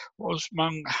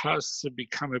Osman has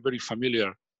become a very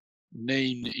familiar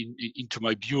name into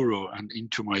my bureau and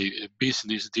into my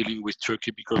business dealing with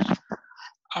Turkey, because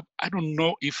I don't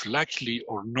know if luckily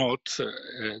or not,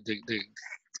 the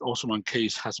Osman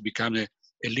case has become a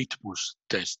litmus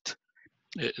test,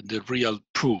 the real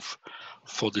proof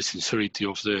for the sincerity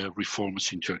of the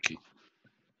reforms in Turkey.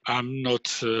 I'm not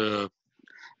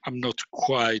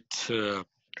quite,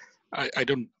 I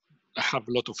don't have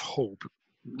a lot of hope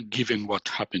given what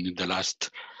happened in the last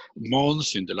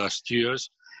months, in the last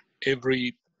years.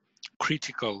 Every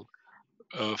critical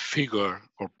figure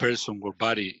or person or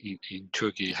body in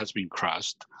Turkey has been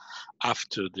crushed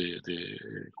after the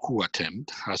coup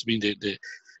attempt, has been the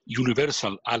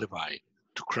universal alibi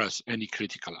to crush any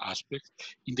critical aspect.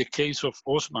 In the case of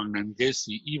Osman and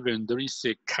Gezi, even there is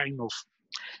a kind of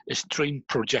a strange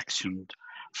projection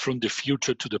from the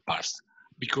future to the past,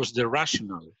 because the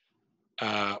rationale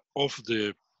of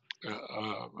the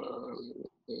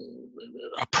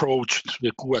approach to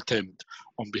the coup attempt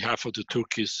on behalf of the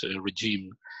Turkish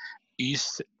regime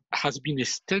has been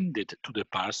extended to the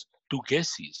past to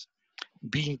Gezi's,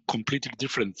 being completely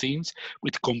different things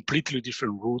with completely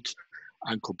different routes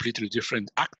and completely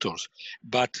different actors.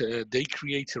 But they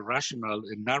create a rational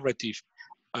narrative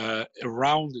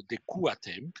around the coup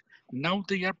attempt. Now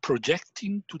they are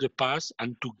projecting to the past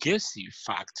and to Gezi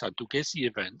facts and to Gezi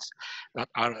events that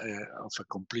are of a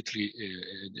completely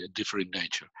different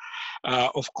nature.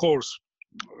 Of course,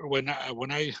 when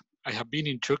I have been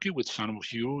in Turkey with some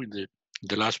of you in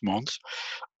the last months,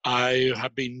 I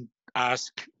have been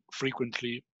asked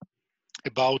frequently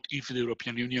about if the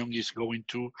European Union is going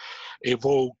to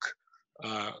evoke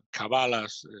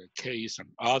Kavala's case and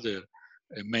other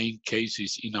main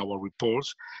cases in our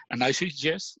reports, and I say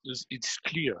yes, it's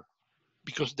clear,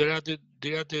 because there are the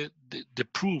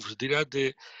proofs, there are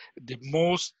the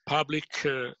most public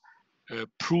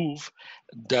proof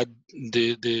that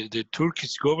the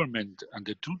Turkish government and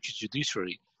the Turkish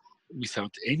judiciary,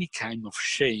 without any kind of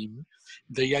shame,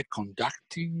 they are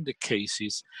conducting the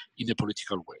cases in a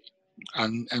political way.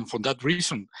 And for that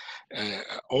reason,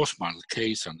 Osman's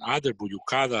case and other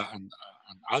Buyukada and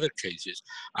other cases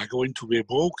are going to be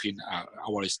evoking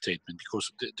our statement,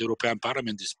 because the European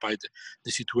Parliament, despite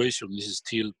the situation, is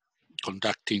still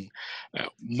conducting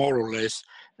more or less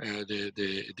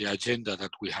the agenda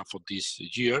that we have for this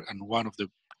year. And one of the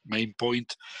main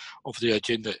points of the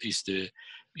agenda is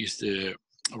the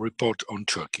report on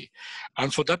Turkey.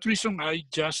 And for that reason, I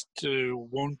just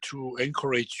want to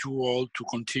encourage you all to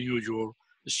continue your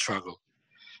struggle.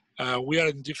 We are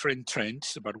in different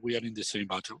trends, but we are in the same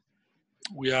battle.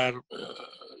 We are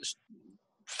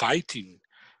fighting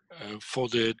for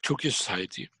the Turkish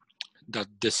society that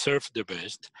deserve the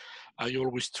best. I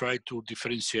always try to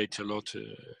differentiate a lot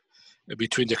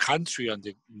between the country and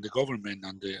the government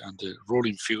and the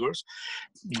ruling figures.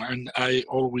 And I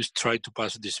always try to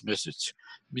pass this message.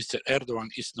 Mr. Erdogan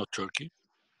is not Turkey,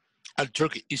 and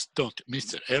Turkey is not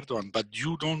Mr. Erdogan, but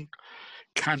you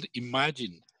can't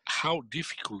imagine how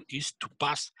difficult it is to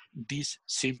pass this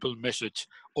simple message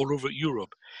all over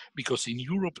Europe, because in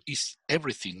Europe is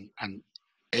everything, and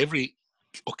every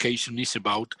occasion is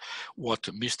about what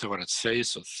Mr. Murat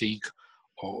says or think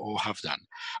or have done.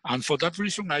 And for that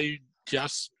reason, I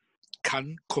just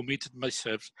can commit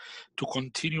myself to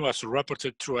continue as a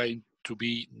rapporteur, trying to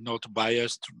be not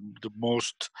biased, the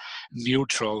most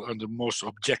neutral and the most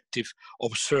objective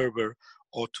observer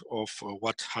of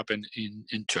what happened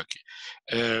in Turkey.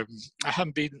 I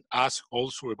have been asked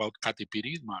also about Kati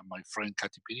Piri, my friend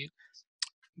Kati Piri.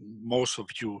 Most of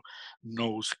you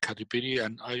knows Kati Piri,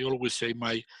 and I always say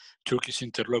my Turkish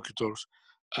interlocutors,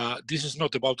 this is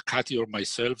not about Kati or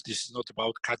myself. This is not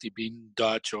about Kati being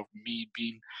Dutch or me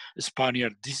being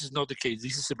Spaniard. This is not the case.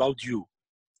 This is about you.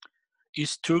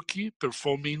 Is Turkey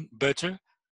performing better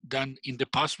than in the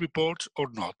past report or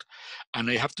not? And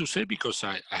I have to say, because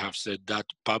I have said that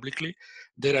publicly,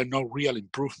 there are no real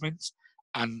improvements,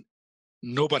 and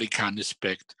nobody can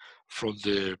expect from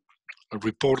the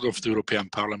report of the European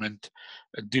Parliament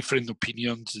different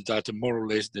opinions that are more or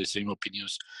less the same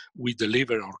opinions we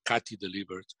deliver or Kati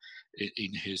delivered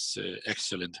in his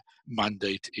excellent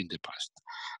mandate in the past.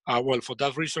 Well, for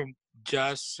that reason,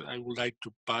 just I would like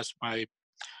to pass my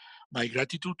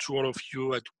gratitude to all of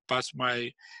you, and pass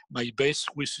my best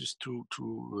wishes to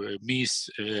Miss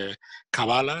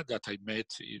Kavala, that I met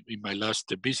in my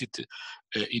last visit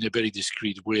in a very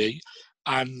discreet way,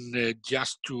 and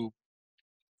just to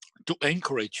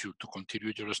encourage you to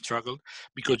continue your struggle,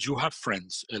 because you have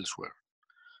friends elsewhere.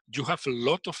 You have a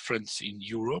lot of friends in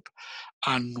Europe,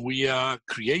 and we are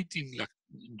creating, like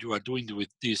you are doing with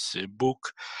this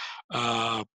book,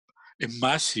 a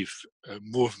massive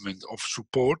movement of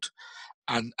support.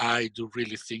 And I do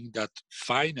really think that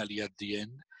finally at the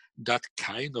end, that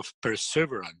kind of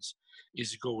perseverance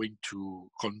is going to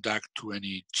conduct to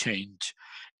any change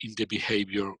in the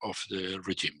behavior of the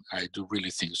regime. I do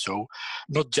really think so,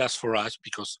 not just for us,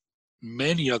 because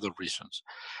many other reasons,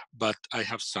 but I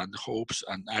have some hopes,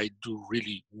 and I do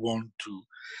really want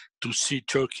to see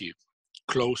Turkey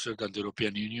closer than the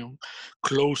European Union,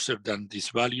 closer than these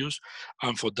values,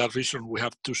 and for that reason we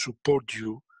have to support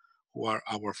you, who are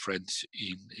our friends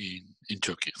in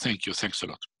Turkey. Thank you. Thanks a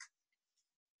lot.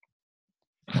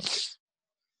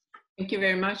 Thank you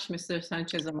very much, Mr.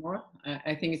 Sánchez Amor.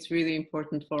 I think it's really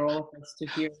important for all of us to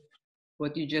hear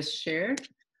what you just shared.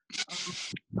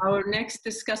 Our next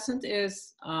discussant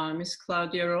is Ms.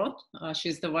 Claudia Roth.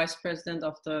 She's the Vice President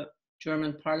of the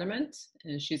German Parliament,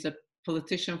 and she's a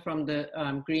politician from the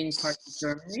Green Party of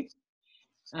Germany.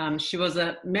 She was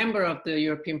a member of the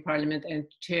European Parliament and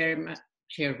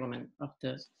chairwoman of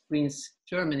the Greens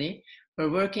Germany. Her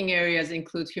working areas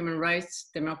include human rights,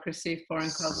 democracy,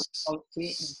 foreign policy, and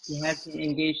she has been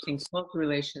engaged in close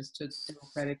relations to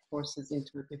democratic forces in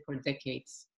Turkey for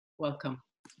decades. Welcome.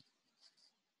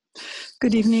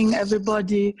 Good evening,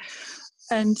 everybody.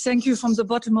 And thank you from the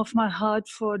bottom of my heart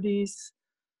for these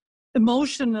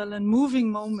emotional and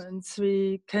moving moments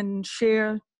we can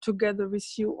share together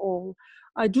with you all.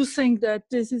 I do think that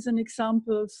this is an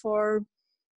example for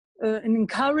an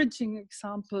encouraging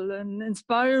example, an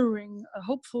inspiring, a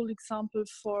hopeful example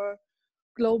for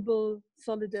global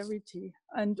solidarity.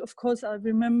 And of course, I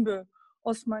remember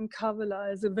Osman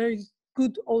Kavala as a very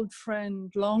good old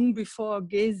friend long before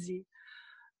Gezi,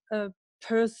 a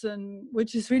person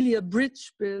which is really a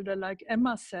bridge builder, like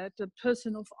Emma said, a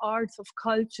person of arts, of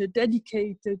culture,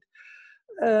 dedicated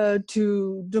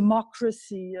to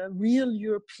democracy, a real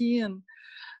European.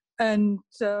 And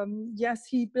yes,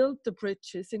 he built the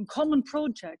bridges in common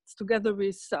projects together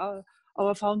with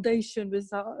our foundation, with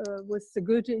the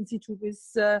Goethe Institute, with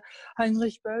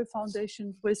Heinrich Böll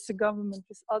Foundation, with the government,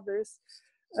 with others.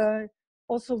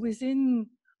 Also within,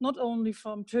 not only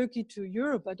from Turkey to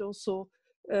Europe, but also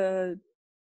to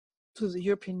the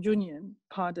European Union.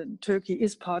 Pardon, Turkey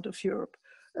is part of Europe.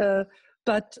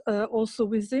 But also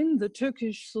within the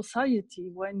Turkish society,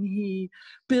 when he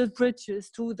built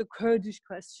bridges to the Kurdish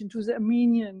question, to the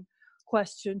Armenian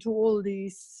question, to all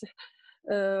these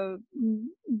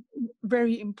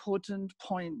very important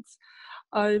points.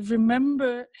 I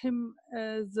remember him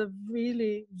as a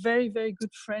really very, very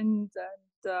good friend,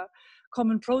 and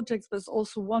common projects, but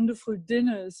also wonderful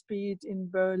dinners, be it in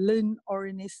Berlin or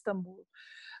in Istanbul.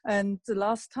 And the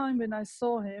last time when I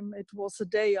saw him, it was a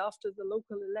day after the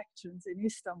local elections in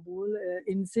Istanbul,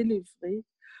 in Silivri.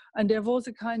 And there was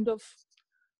a kind of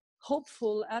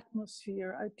hopeful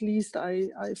atmosphere. At least I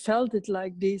felt it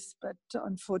like this, but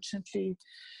unfortunately,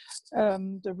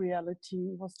 the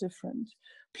reality was different.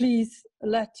 Please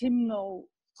let him know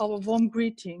our warm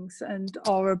greetings and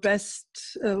our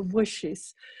best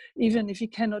wishes. Even if he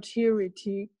cannot hear it,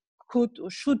 he could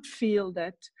or should feel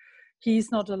that he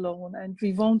is not alone, and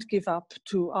we won't give up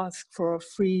to ask for a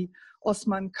free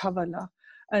Osman Kavala.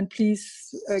 And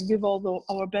please give all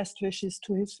our best wishes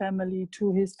to his family,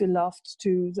 to his beloved,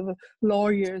 to the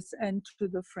lawyers, and to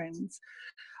the friends.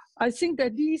 I think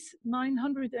that these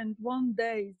 901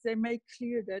 days, they make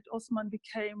clear that Osman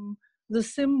became the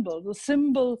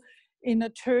symbol in a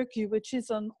Turkey which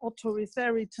is an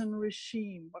authoritarian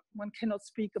regime. But one cannot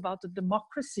speak about a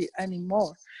democracy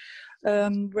anymore,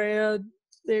 where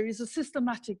there is a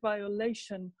systematic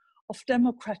violation of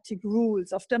democratic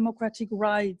rules, of democratic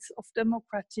rights, of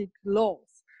democratic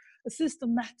laws, a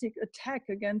systematic attack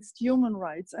against human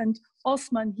rights. And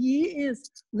Osman, he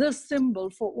is the symbol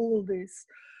for all this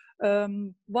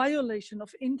violation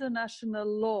of international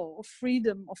law, of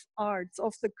freedom of arts,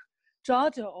 of the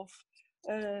Charter of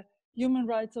Human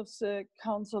Rights of the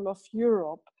Council of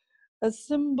Europe, a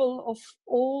symbol of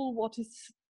all what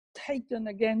is taken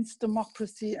against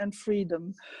democracy and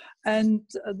freedom, and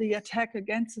the attack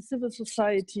against the civil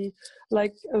society,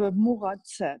 like Murat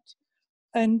said.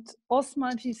 And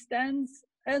Osman, he stands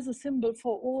as a symbol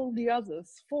for all the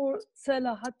others, for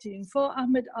Selahattin, for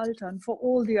Ahmet Altan, for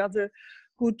all the other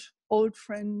good old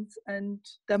friends and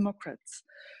Democrats.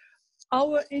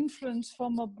 Our influence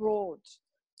from abroad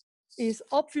is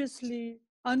obviously,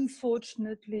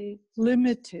 unfortunately,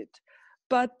 limited,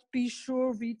 but be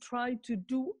sure we try to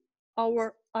do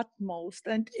our utmost.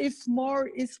 And if more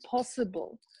is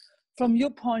possible, from your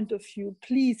point of view,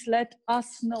 please let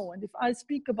us know. And if I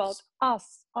speak about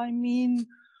us, I mean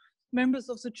members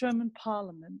of the German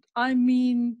Parliament. I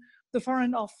mean the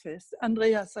Foreign Office.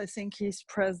 Andreas, I think he's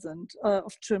present,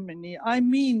 of Germany. I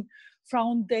mean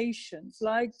foundations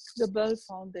like the Bell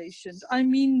Foundation. I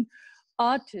mean,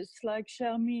 artists like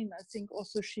Shermine, I think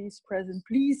also she's present.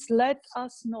 Please let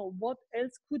us know what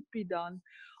else could be done.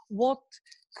 What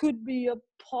could be a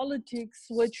politics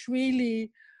which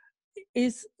really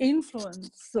is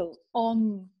influential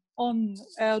on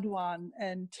Erdogan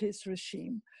and his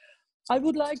regime. I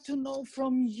would like to know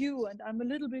from you, and I'm a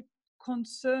little bit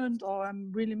concerned, or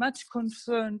I'm really much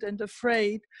concerned and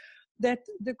afraid that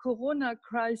the corona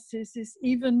crisis is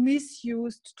even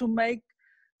misused to make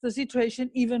the situation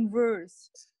even worse,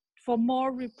 for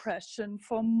more repression,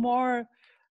 for more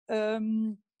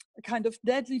kind of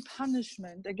deadly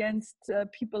punishment against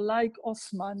people like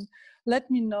Osman. Let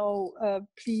me know,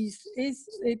 please, is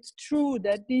it true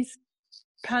that this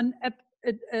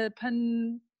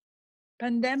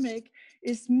pandemic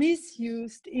is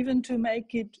misused even to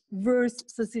make it worse,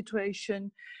 the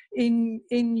situation in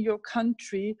your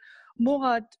country?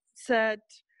 Murat said,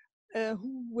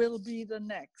 who will be the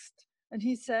next? And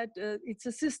he said, it's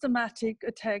a systematic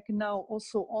attack now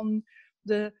also on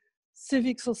the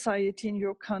civic society in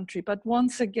your country. But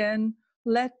once again,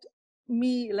 let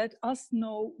us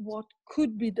know what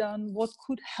could be done, what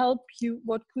could help you,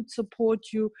 what could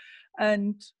support you.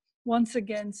 And once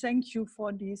again, thank you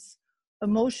for this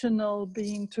emotional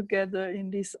being together in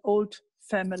this old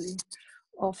family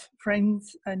of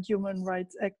friends and human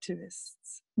rights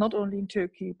activists, not only in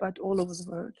Turkey, but all over the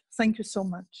world. Thank you so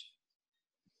much.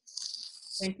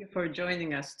 Thank you for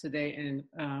joining us today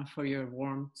and for your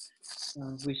warm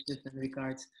wishes and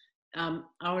regards.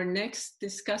 Our next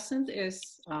discussant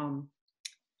is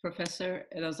Professor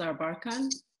Elazar Barkan.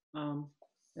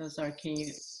 Elazar, can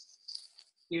you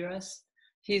hear us?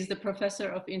 He's the Professor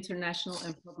of International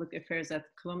and Public Affairs at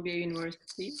Columbia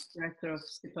University, Director of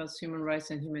SIPA's Human Rights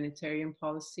and Humanitarian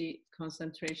Policy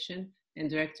Concentration, and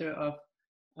Director of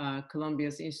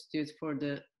Columbia's Institute for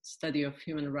the Study of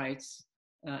Human Rights,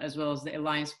 as well as the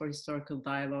Alliance for Historical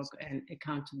Dialogue and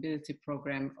Accountability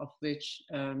Program, of which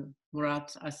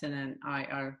Murat, Asena, and I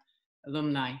are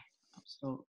alumni.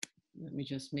 So let me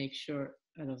just make sure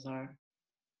Elazar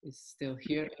is still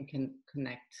here and can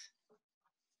connect.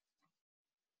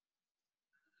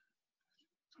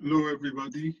 Hello,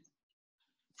 everybody.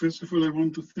 First of all, I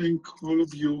want to thank all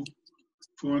of you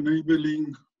for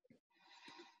enabling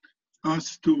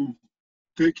us to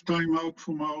take time out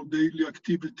from our daily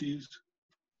activities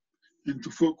and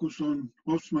to focus on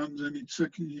Osman and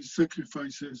his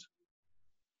sacrifices.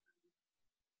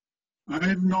 I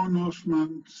have known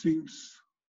Osman since,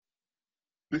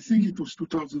 I think it was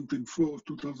 2004,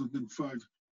 2005.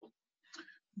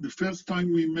 The first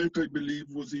time we met, I believe,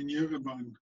 was in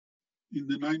Yerevan, in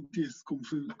the 90th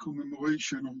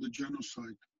commemoration of the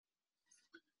genocide.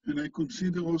 And I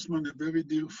consider Osman a very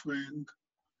dear friend.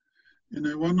 And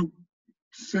I want to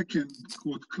second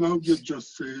what Claudia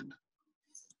just said,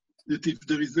 that if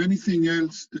there is anything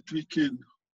else that we can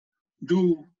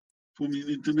do from an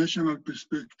international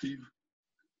perspective,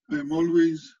 I am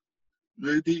always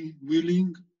ready,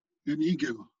 willing, and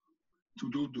eager to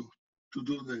do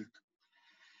that.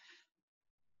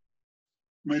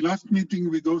 My last meeting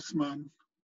with Osman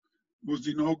was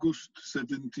in August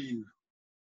 17.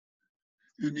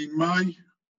 And in my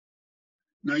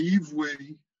naive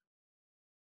way,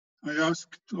 I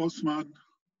asked Osman,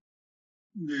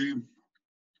 the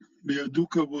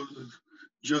Aduka was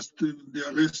just, the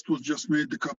arrest was just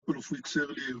made a couple of weeks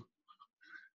earlier.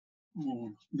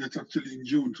 Oh, that's actually in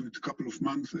June, so it's a couple of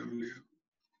months earlier.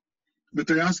 But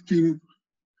I asked him,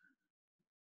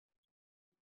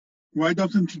 why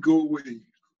doesn't he go away?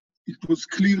 It was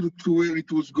clear to where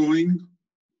it was going.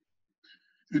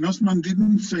 And Osman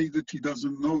didn't say that he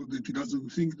doesn't know, that he doesn't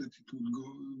think that it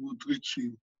would reach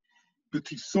him. But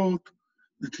he thought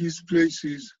that his place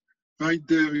is right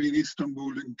there in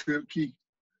Istanbul, in Turkey,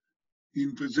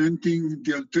 in presenting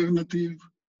the alternative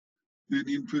and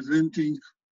in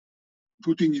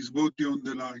putting his body on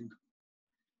the line.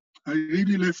 I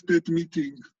really left that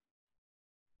meeting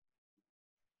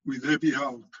with heavy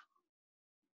heart.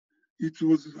 It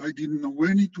was, I didn't know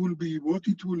when it will be, what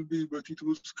it will be, but it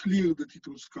was clear that it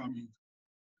was coming.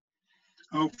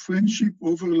 Our friendship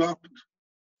overlapped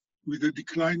with the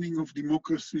declining of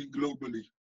democracy globally.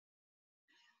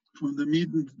 From the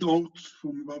mid-aughts,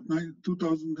 from about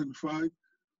 2005,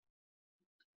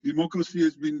 democracy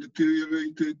has been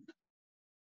deteriorated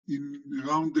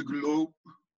around the globe,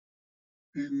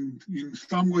 and in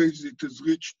some ways it has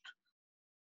reached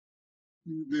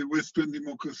the Western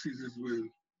democracies as well.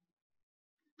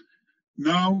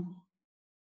 Now,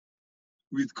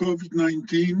 with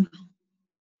COVID-19,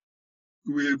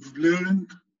 we have learned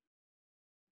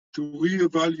to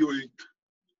reevaluate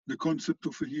the concept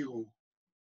of a hero.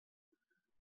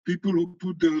 people who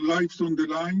put their lives on the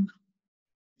line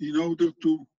in order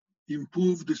to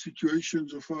improve the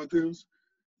situations of others,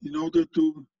 in order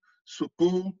to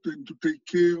support and to take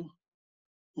care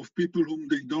of people whom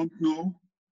they don't know.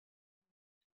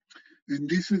 And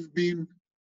this has been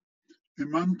a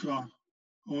mantra,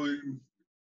 or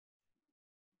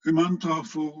a mantra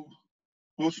for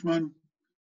Osman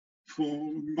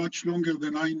for much longer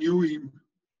than I knew him.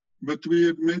 But we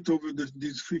had met over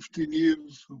these 15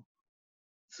 years, or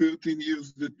 13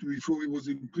 years that before he was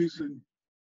in prison,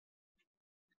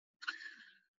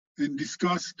 and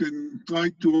discussed and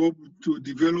tried to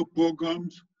develop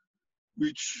programs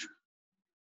which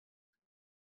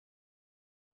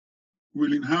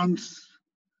will enhance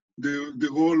the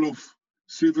role of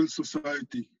civil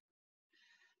society.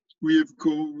 We have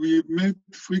met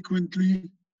frequently,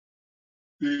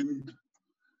 and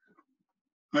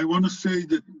I want to say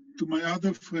that to my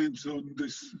other friends on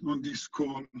this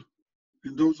call,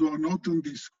 and those who are not on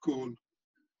this call,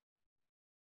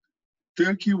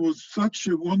 Turkey was such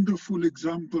a wonderful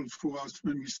example for us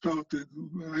when we started.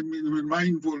 I mean, when my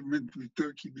involvement with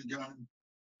Turkey began,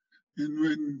 and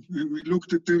when we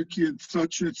looked at Turkey as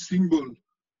such a symbol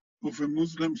of a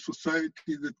Muslim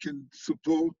society that can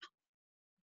support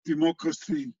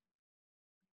democracy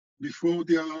before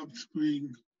the Arab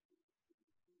Spring,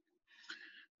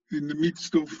 in the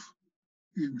midst of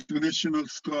international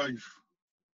strife.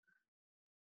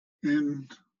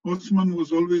 And Osman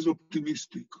was always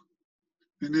optimistic.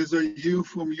 And as I hear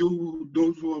from you,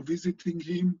 those who are visiting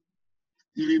him,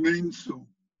 he remains so.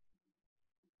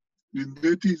 And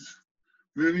that is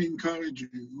very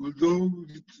encouraging, although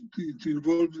it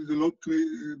involves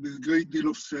a great deal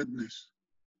of sadness.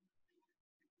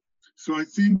 So I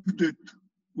think that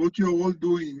what you're all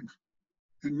doing,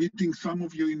 and meeting some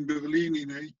of you in Berlin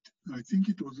I think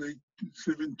it was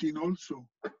 17 also,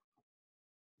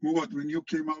 Murat, when you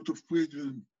came out of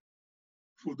prison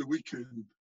for the weekend,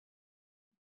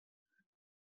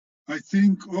 I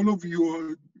think all of you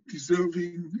are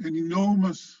deserving an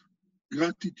enormous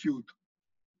gratitude,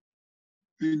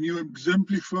 and you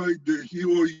exemplified the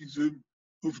heroism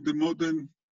of the modern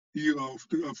era,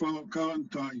 of our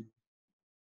current time.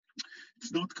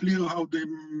 It's not clear how the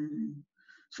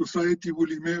society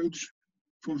will emerge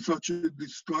from such a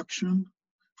destruction,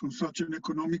 from such an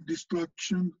economic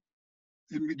destruction,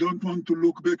 and we don't want to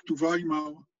look back to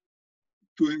Weimar,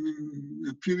 to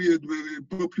a period where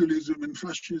populism and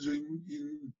fascism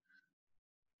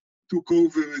took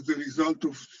over as a result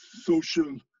of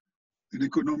social and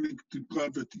economic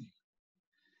depravity.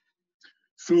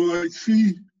 So I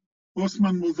see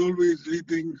Osman was always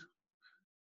leading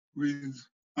with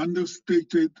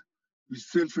understated, with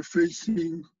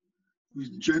self-effacing,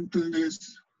 with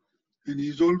gentleness, and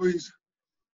he's always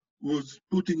was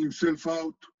putting himself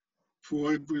out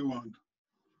for everyone.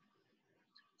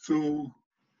 So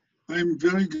I'm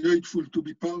very grateful to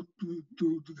be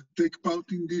to take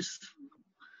part in this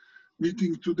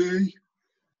meeting today,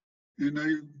 and I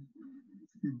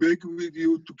beg with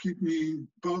you to keep me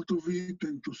part of it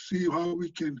and to see how we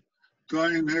can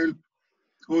try and help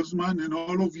Osman and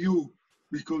all of you,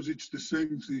 because it's the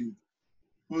same thing.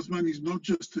 Osman is not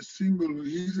just a symbol,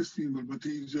 he is a symbol, but he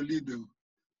is a leader.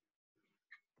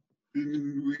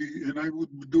 And I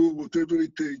would do whatever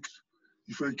it takes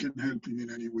if I can help him in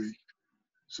any way.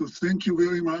 So thank you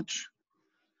very much.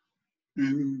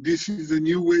 And this is a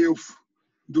new way of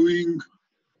doing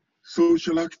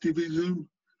social activism.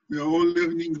 We are all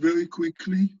learning very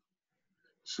quickly.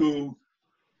 So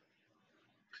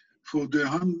for the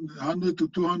 100 to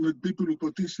 200 people who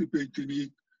participate in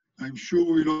it, I'm sure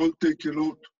we'll all take a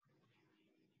lot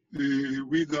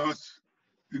with us,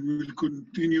 and we will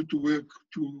continue to work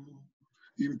to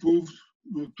improve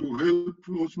or to help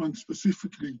Osman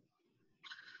specifically.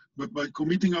 But by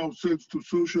committing ourselves to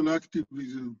social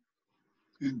activism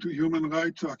and to human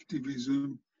rights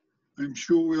activism, I'm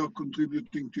sure we are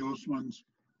contributing to Osman's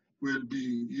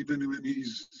well-being, even when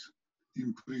he's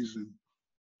in prison.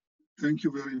 Thank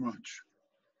you very much.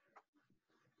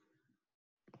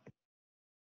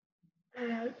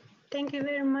 Thank you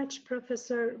very much,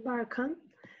 Professor Barkan.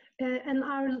 And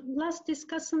our last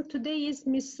discussant today is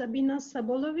Ms. Sabina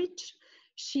Sabolović.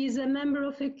 She is a member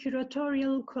of a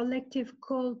curatorial collective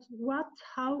called What,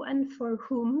 How, and For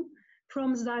Whom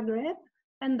from Zagreb,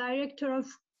 and director of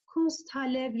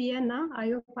Kunsthalle, Vienna. I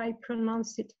hope I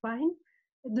pronounced it fine.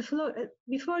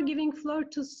 Before giving floor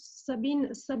to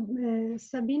Sabina,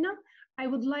 I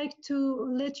would like to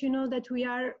let you know that we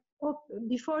are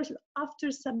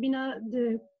after Sabina,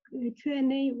 the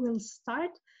Q&A will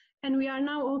start, and we are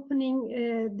now opening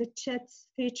the chat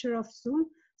feature of Zoom,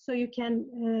 so you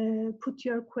can put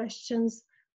your questions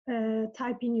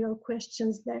type in your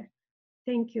questions there.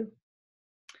 Thank you.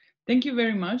 Thank you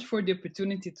very much for the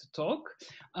opportunity to talk.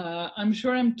 I'm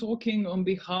sure I'm talking on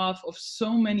behalf of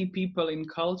so many people in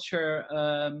culture,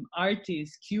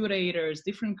 artists, curators,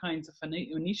 different kinds of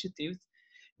initiatives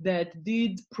that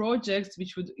did projects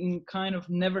which would kind of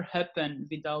never happen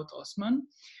without Osman.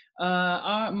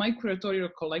 My curatorial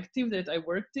collective that I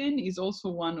worked in is also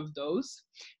one of those.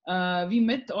 We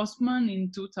met Osman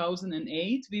in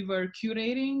 2008. We were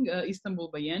curating Istanbul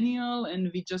Biennial,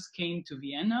 and we just came to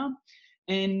Vienna.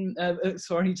 And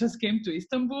just came to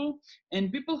Istanbul,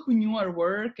 and people who knew our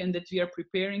work and that we are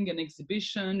preparing an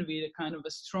exhibition with a kind of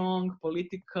a strong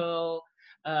political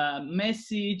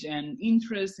message and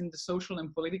interest in the social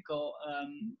and political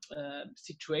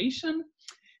situation,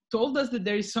 told us that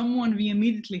there is someone we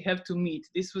immediately have to meet.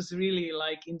 This was really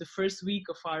like in the first week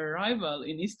of our arrival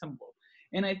in Istanbul.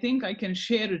 And I think I can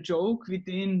share a joke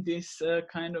within this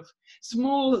kind of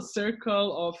small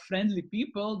circle of friendly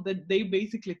people that they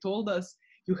basically told us,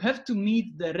 you have to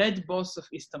meet the red boss of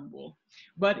Istanbul.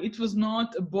 But it was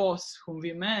not a boss whom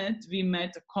we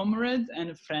met a comrade and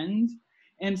a friend,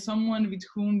 and someone with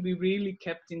whom we really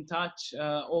kept in touch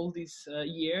all these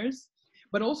years,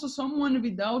 but also someone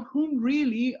without whom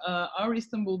really our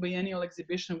Istanbul Biennial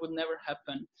exhibition would never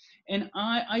happen. And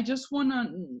I just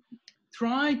wanna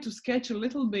try to sketch a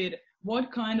little bit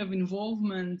what kind of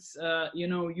involvements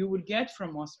you would get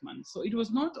from Osman. So it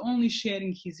was not only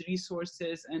sharing his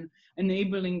resources and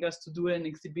enabling us to do an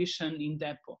exhibition in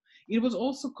Depot. It was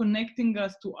also connecting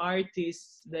us to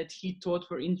artists that he thought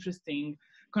were interesting,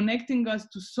 connecting us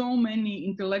to so many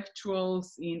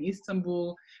intellectuals in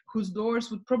Istanbul whose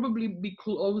doors would probably be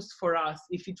closed for us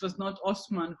if it was not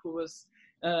Osman who was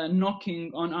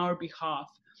knocking on our behalf.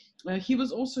 He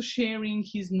was also sharing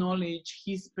his knowledge,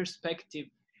 his perspective,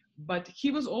 but he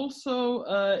was also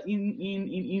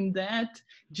in that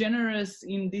generous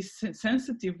in this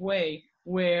sensitive way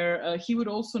where he would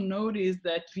also notice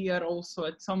that we are also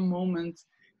at some moments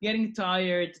getting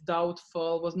tired,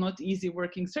 doubtful, was not easy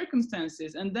working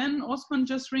circumstances. And then Osman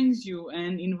just rings you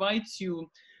and invites you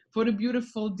for a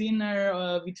beautiful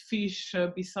dinner with fish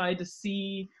beside the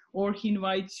sea, or he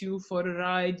invites you for a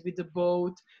ride with a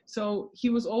boat. So he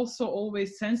was also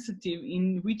always sensitive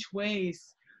in which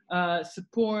ways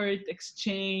support,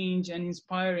 exchange, and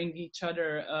inspiring each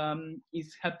other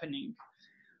is happening.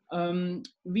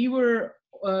 We were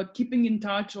keeping in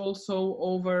touch also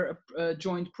over a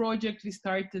joint project we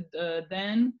started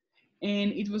then,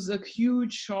 and it was a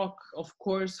huge shock, of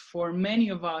course, for many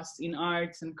of us in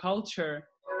arts and culture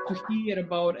to hear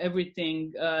about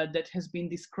everything that has been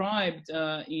described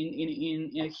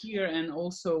in here, and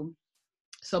also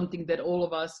something that all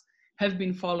of us have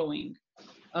been following.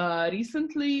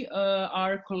 Recently,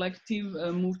 our collective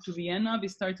moved to Vienna. We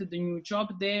started a new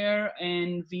job there,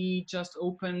 and we just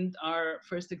opened our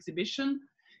first exhibition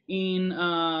in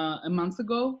a month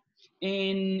ago.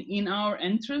 And in our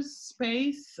entrance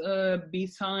space,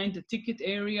 beside the ticket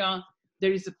area,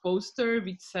 there is a poster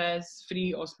which says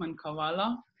 "Free Osman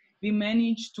Kavala." We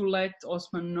managed to let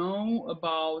Osman know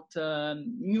about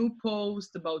new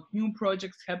posts, about new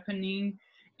projects happening,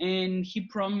 and he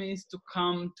promised to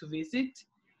come to visit.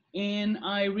 And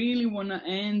I really want to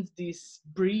end this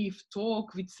brief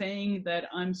talk with saying that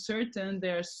I'm certain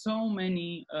there are so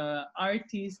many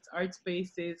artists, art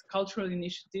spaces, cultural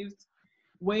initiatives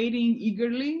waiting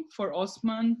eagerly for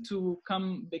Osman to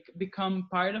become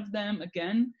part of them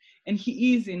again. And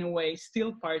he is, in a way,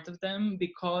 still part of them,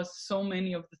 because so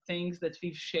many of the things that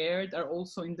we've shared are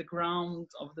also in the ground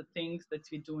of the things that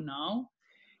we do now.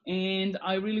 And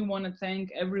I really want to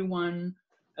thank everyone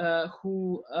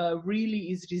who really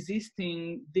is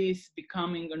resisting this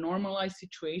becoming a normalized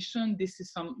situation. This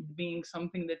is being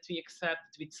something that we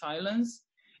accept with silence.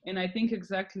 And I think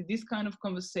exactly this kind of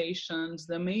conversations,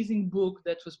 the amazing book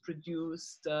that was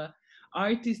produced,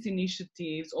 artist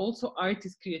initiatives, also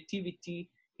artist creativity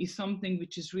is something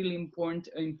which is really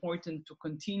important to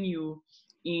continue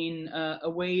in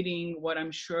awaiting what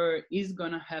I'm sure is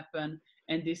gonna happen.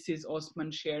 And this is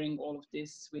Osman sharing all of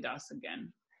this with us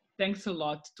again. Thanks a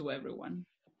lot to everyone.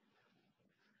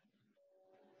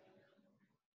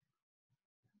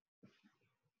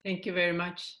 Thank you very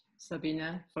much,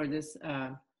 Sabina, for this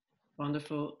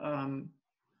wonderful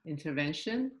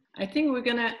intervention. I think we're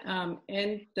gonna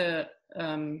end the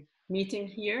meeting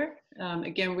here.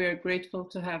 Again, we are grateful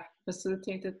to have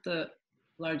facilitated the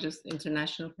largest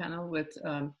international panel with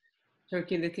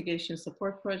Turkey Litigation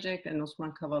Support Project and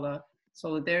Osman Kavala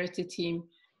Solidarity Team.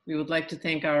 We would like to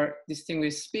thank our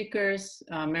distinguished speakers,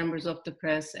 members of the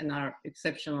press, and our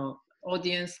exceptional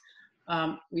audience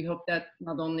We hope that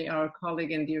not only our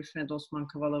colleague and dear friend Osman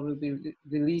Kavala will be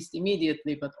released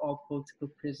immediately, but all political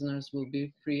prisoners will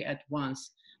be free at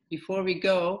once. Before we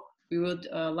go, we would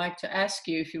like to ask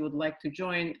you if you would like to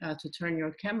join, to turn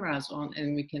your cameras on,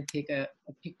 and we can take a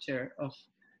picture of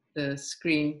the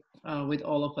screen with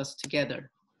all of us together.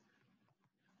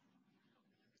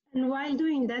 And while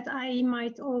doing that, I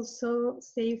might also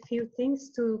say a few things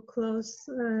to close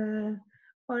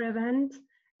our event.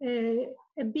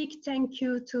 A big thank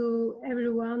you to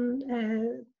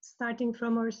everyone, starting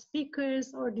from our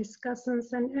speakers, our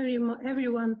discussants, and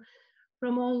everyone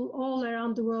from all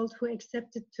around the world who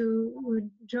accepted to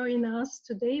join us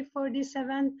today for this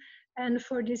event and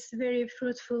for this very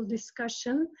fruitful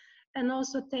discussion. And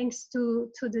also thanks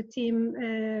to the team,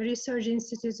 Research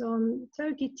Institute on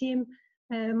Turkey team,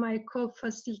 my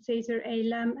co-facilitator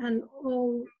Eylem, and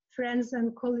all friends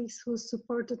and colleagues who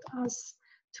supported us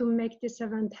to make this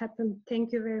event happen.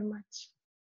 Thank you very much.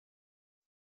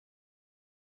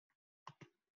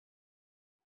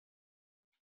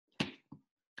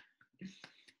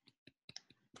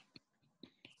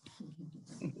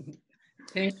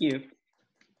 Thank you.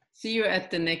 See you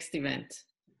at the next event.